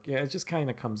doesn't work. Yeah, it just kind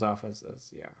of comes off as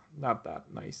not that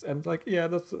nice. And like, yeah,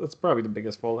 that's probably the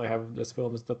biggest fault I have of this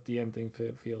film, is that the ending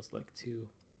feels like too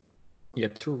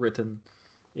written.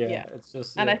 Yeah. It's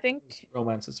just, and I think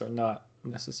romances are not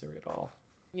necessary at all.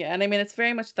 Yeah, and I mean, it's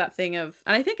very much that thing of,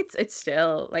 and I think it's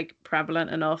still like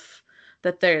prevalent enough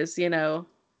that there's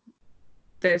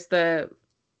there's the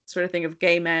sort of thing of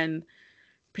gay men,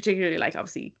 particularly like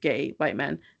obviously gay white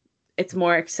men. It's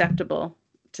more acceptable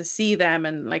to see them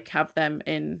and like have them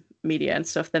in media and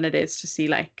stuff than it is to see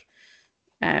like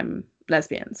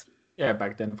lesbians. Yeah,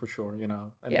 back then for sure,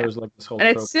 and there's like this whole. And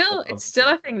it's still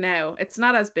a thing now. It's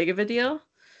not as big of a deal,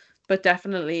 but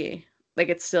definitely like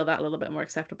it's still that little bit more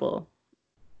acceptable,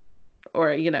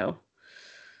 or I don't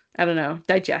know,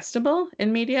 digestible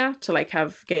in media to like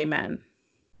have gay men,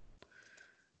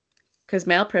 because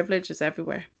male privilege is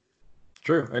everywhere.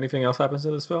 True. Anything else happens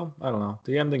in this film? I don't know.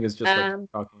 The ending is just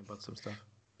like talking about some stuff.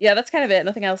 Yeah, that's kind of it.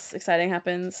 Nothing else exciting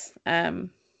happens.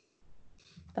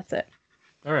 That's it.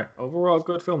 All right. Overall,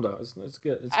 good film though. It's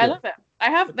good. I love it. I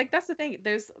have like, that's the thing.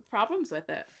 There's problems with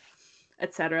it,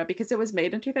 etc., because it was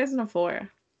made in 2004,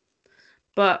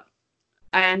 but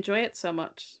I enjoy it so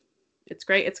much. It's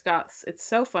great. It's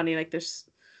so funny. Like, there's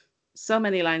so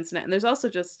many lines in it, and there's also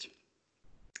just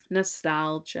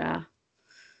nostalgia.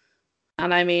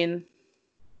 And I mean,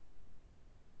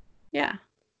 yeah.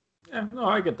 Yeah, no,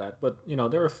 I get that. But,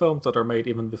 there are films that are made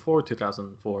even before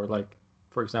 2004, like,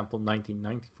 for example,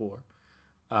 1994,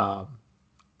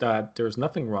 that there's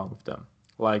nothing wrong with them.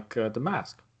 Like The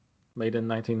Mask, made in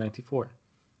 1994.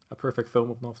 A perfect film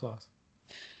with no flaws.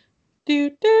 Do,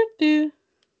 do, do.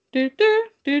 Do, do,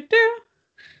 do, do.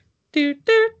 Do,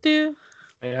 do, do.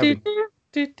 Hey, Abby. Do, do,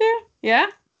 do, do. Yeah?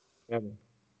 Abby.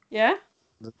 Yeah?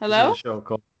 This Hello? is a show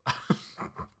called...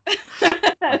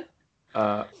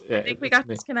 I think we got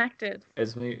disconnected.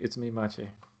 It's me, Mache.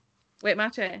 Wait,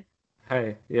 Mache.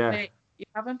 Hey, yeah. Wait, you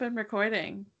haven't been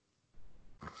recording.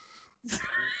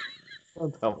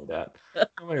 Don't tell me that.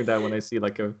 Tell me that when I see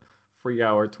like a 3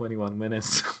 hour, 21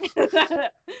 minutes.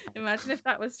 Imagine if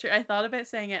that was true. I thought about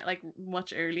saying it like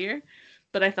much earlier,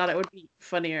 but I thought it would be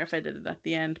funnier if I did it at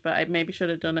the end, but I maybe should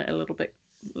have done it a little bit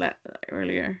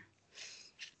earlier.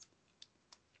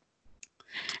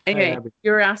 Anyway, hey,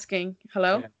 you were asking.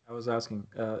 Hello? Yeah, I was asking,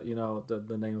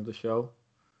 the name of the show?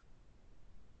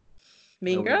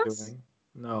 Mean Girls?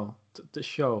 No, the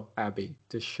show, Abby.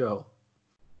 The show.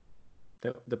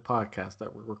 The podcast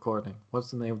that we're recording.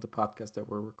 What's the name of the podcast that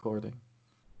we're recording?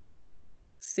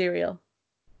 Serial.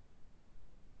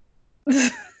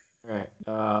 Right.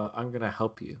 I'm going to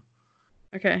help you.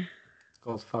 Okay. It's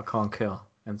called Fuck on Kill.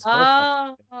 And it's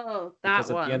that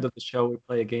because one. At the end of the show, we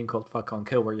play a game called Fuck on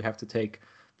Kill, where you have to take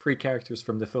 3 characters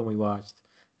from the film we watched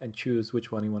and choose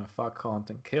which one you want to fuck, haunt,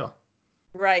 and kill.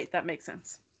 Right, that makes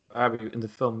sense. Abby, in the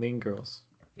film Mean Girls,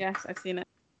 Yes, I've seen it.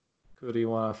 who do you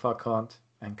want to fuck, hunt,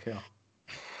 and kill?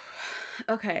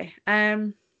 Okay.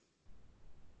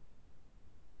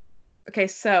 Okay,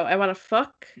 so I want to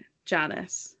fuck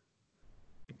Janice.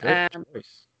 Good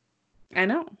choice. I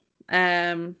know.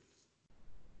 I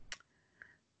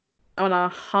want to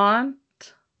haunt.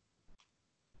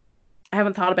 I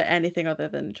haven't thought about anything other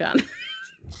than Janice.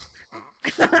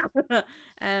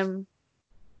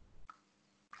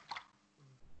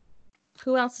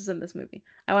 Who else is in this movie?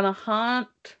 I want to haunt.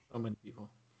 So many people.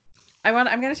 I'm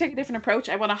gonna take a different approach.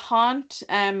 I want to haunt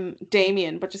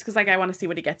Damien, but just because I want to see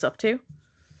what he gets up to.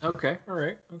 Okay, all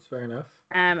right, that's fair enough.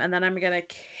 And then I'm gonna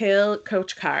kill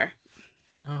Coach Carr.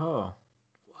 Oh,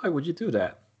 why would you do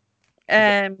that?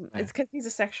 It's because he's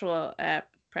a sexual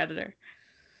predator.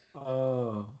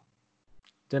 Oh,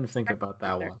 didn't think about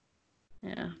that one.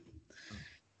 Yeah.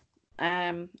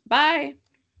 Bye.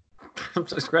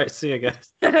 That's great. See you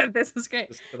guys. This is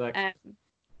great.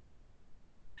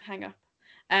 Hang up.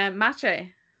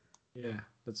 Mache. Yeah,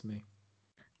 that's me.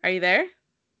 Are you there?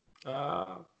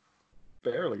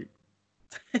 Barely.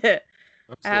 I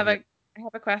have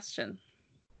a question.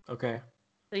 Okay.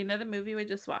 So you know the movie we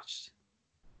just watched?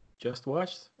 Just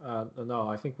watched? No,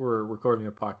 I think we're recording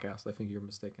a podcast. I think you're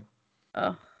mistaken.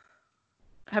 Oh.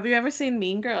 Have you ever seen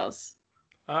Mean Girls?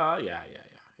 Yeah.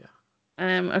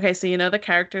 Okay, so you know the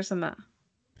characters in that?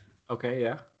 Okay,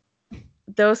 yeah.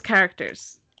 Those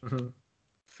characters. Mm-hmm.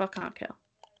 Fuck, can't kill.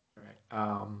 All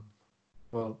right.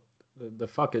 Well, the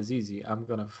fuck is easy. I'm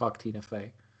gonna fuck Tina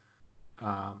Fey.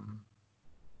 That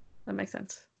makes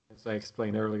sense. As I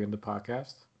explained earlier in the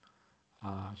podcast,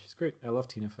 she's great. I love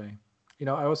Tina Fey. You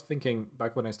know, I was thinking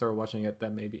back when I started watching it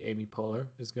that maybe Amy Poehler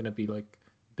is gonna be like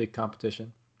big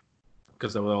competition,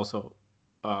 because I would also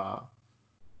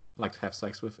like to have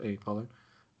sex with Amy Poehler.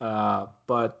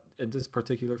 But in this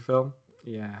particular film,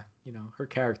 yeah, you know, her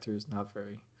character is not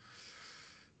very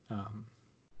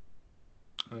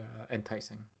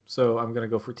enticing. So I'm gonna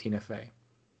go for Tina Fey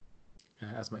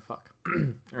as my fuck.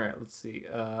 All right, let's see.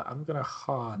 I'm gonna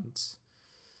haunt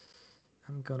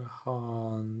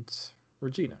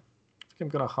Regina. I think I'm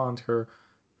gonna haunt her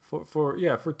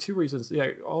for two reasons.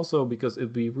 Yeah, also because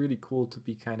it'd be really cool to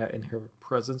be kind of in her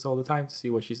presence all the time to see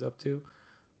what she's up to,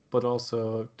 but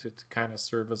also to kind of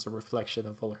serve as a reflection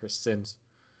of all her sins,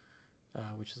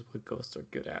 which is what ghosts are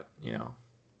good at, you know.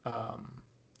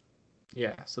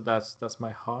 Yeah, so that's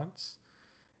my haunt.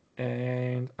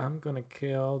 And I'm gonna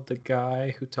kill the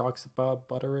guy who talks about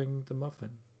buttering the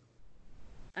muffin.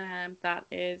 That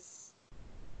is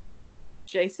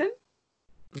Jason?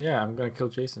 Yeah, I'm gonna kill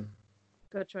Jason.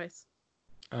 Good choice.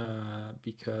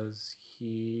 Because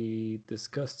he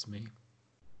disgusts me.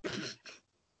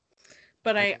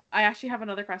 But I actually have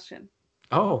another question.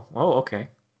 Oh, okay.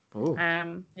 Ooh.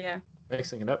 Yeah.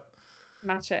 Mixing it up.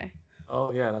 Mache.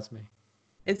 Oh yeah, that's me.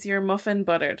 Is your muffin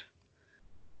buttered?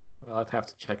 Well, I'd have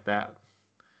to check that.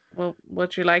 Well,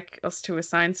 would you like us to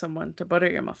assign someone to butter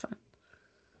your muffin?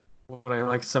 Would I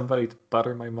like somebody to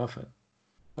butter my muffin?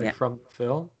 Like from the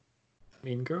film?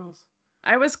 Mean Girls?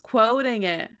 I was quoting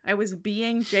it. I was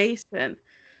being Jason.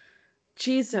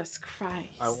 Jesus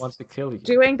Christ. I want to kill you.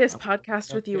 Doing this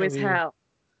podcast with you is hell.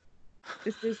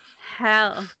 This is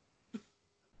hell.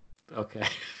 Okay.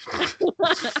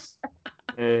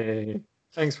 Hey,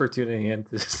 thanks for tuning in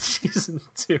to season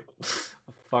 2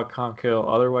 of Fuck, Honk, Kill,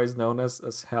 otherwise known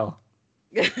as Hell.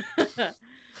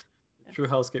 True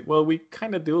hellscape. Well, we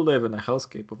kind of do live in a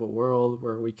hellscape of a world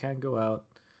where we can't go out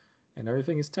and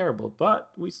everything is terrible,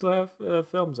 but we still have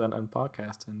films and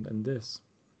podcasts and this.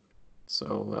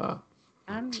 So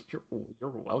you're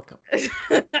welcome.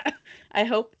 I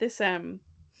hope this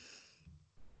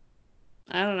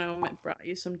I don't know, it brought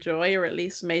you some joy, or at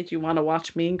least made you want to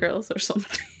watch Mean Girls or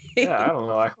something. Yeah, I don't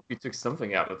know. I hope you took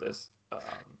something out of this,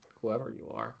 whoever you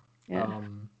are. Yeah.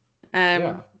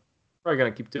 Yeah. Probably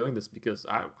gonna keep doing this because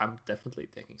I'm definitely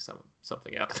taking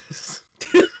something out of this.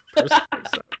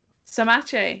 So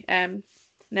Mache,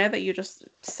 now that you just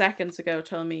seconds ago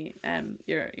told me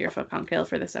your fuck on kill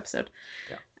for this episode,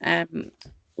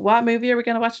 what movie are we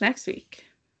gonna watch next week?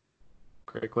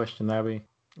 Great question, Abby.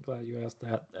 I'm glad you asked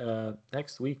that.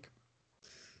 Next week,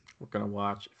 we're going to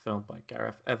watch a film by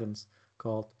Gareth Evans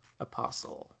called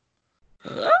Apostle.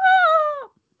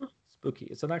 Spooky.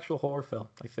 It's an actual horror film,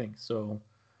 I think. So,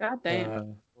 God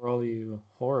damn. For all you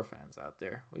horror fans out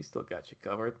there, we still got you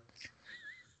covered.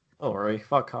 Don't worry.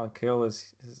 Fuck on Kill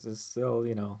is still,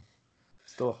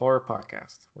 still a horror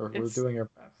podcast. We're doing our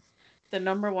best. The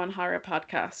 #1 horror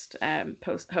podcast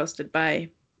hosted by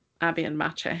Abby and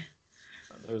Mache.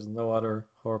 There's no other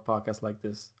horror podcast like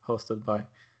this hosted by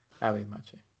Abby and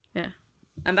Mache. Yeah.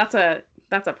 And that's a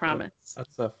promise.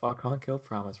 That's a fuck on kill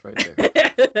promise right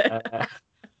there.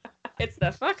 It's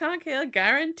the fuck on kill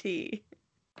guarantee.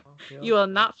 You will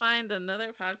not find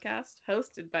another podcast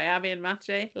hosted by Abby and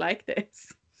Matche like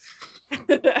this.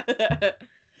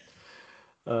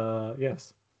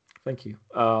 Yes. Thank you.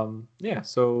 Yeah,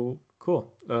 so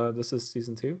cool. This is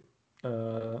season 2.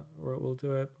 We'll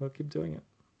do it. We'll keep doing it.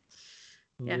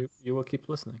 Yes. You will keep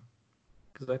listening.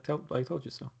 Because I told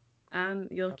you so. And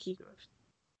you'll keep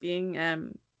being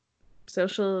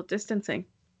social distancing.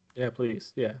 Yeah,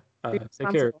 please. Yeah. Take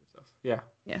care of yourself. Yeah.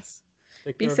 Yes.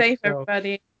 Be safe,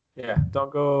 everybody. Yeah.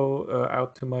 Don't go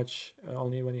out too much.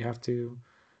 Only when you have to.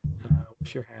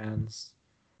 Wash your hands.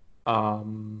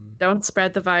 Don't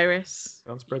spread the virus.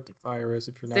 Don't spread the virus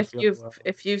if you're not.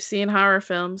 If you've seen horror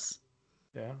films.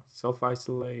 Yeah.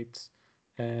 Self-isolate.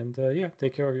 And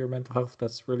take care of your mental health.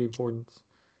 That's really important.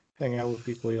 Hang out with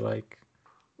people you like.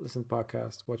 Listen to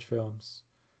podcasts. Watch films.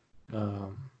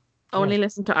 Only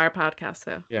listen to our podcast,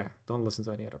 though. Yeah, don't listen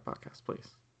to any other podcast, please.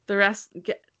 The rest,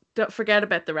 don't forget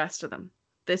about the rest of them.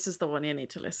 This is the one you need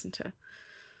to listen to.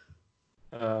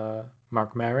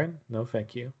 Mark Maron, no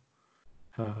thank you.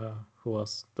 Who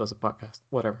else does a podcast?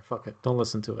 Whatever, fuck it. Don't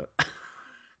listen to it.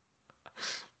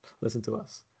 Listen to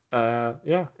us.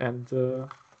 And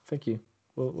thank you.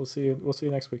 We'll see you. We'll see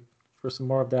you next week for some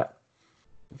more of that.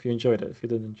 If you enjoyed it. If you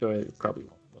didn't enjoy it, you probably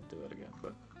won't do it again.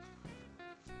 But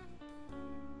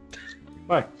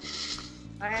bye.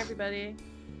 Bye, everybody.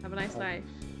 Have a nice life.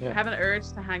 Yeah. I have an urge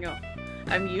to hang up.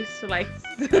 I'm used to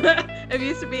I'm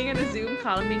used to being in a Zoom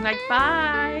call and being like,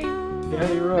 bye.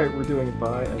 Yeah, you're right. We're doing it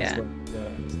bye. And yeah.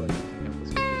 It's like hang up this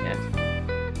week.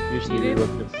 Yeah. Usually we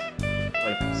would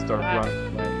just start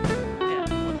running.